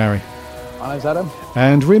name's Gary. My name's Adam.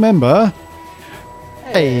 And remember...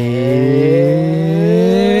 Allons-y!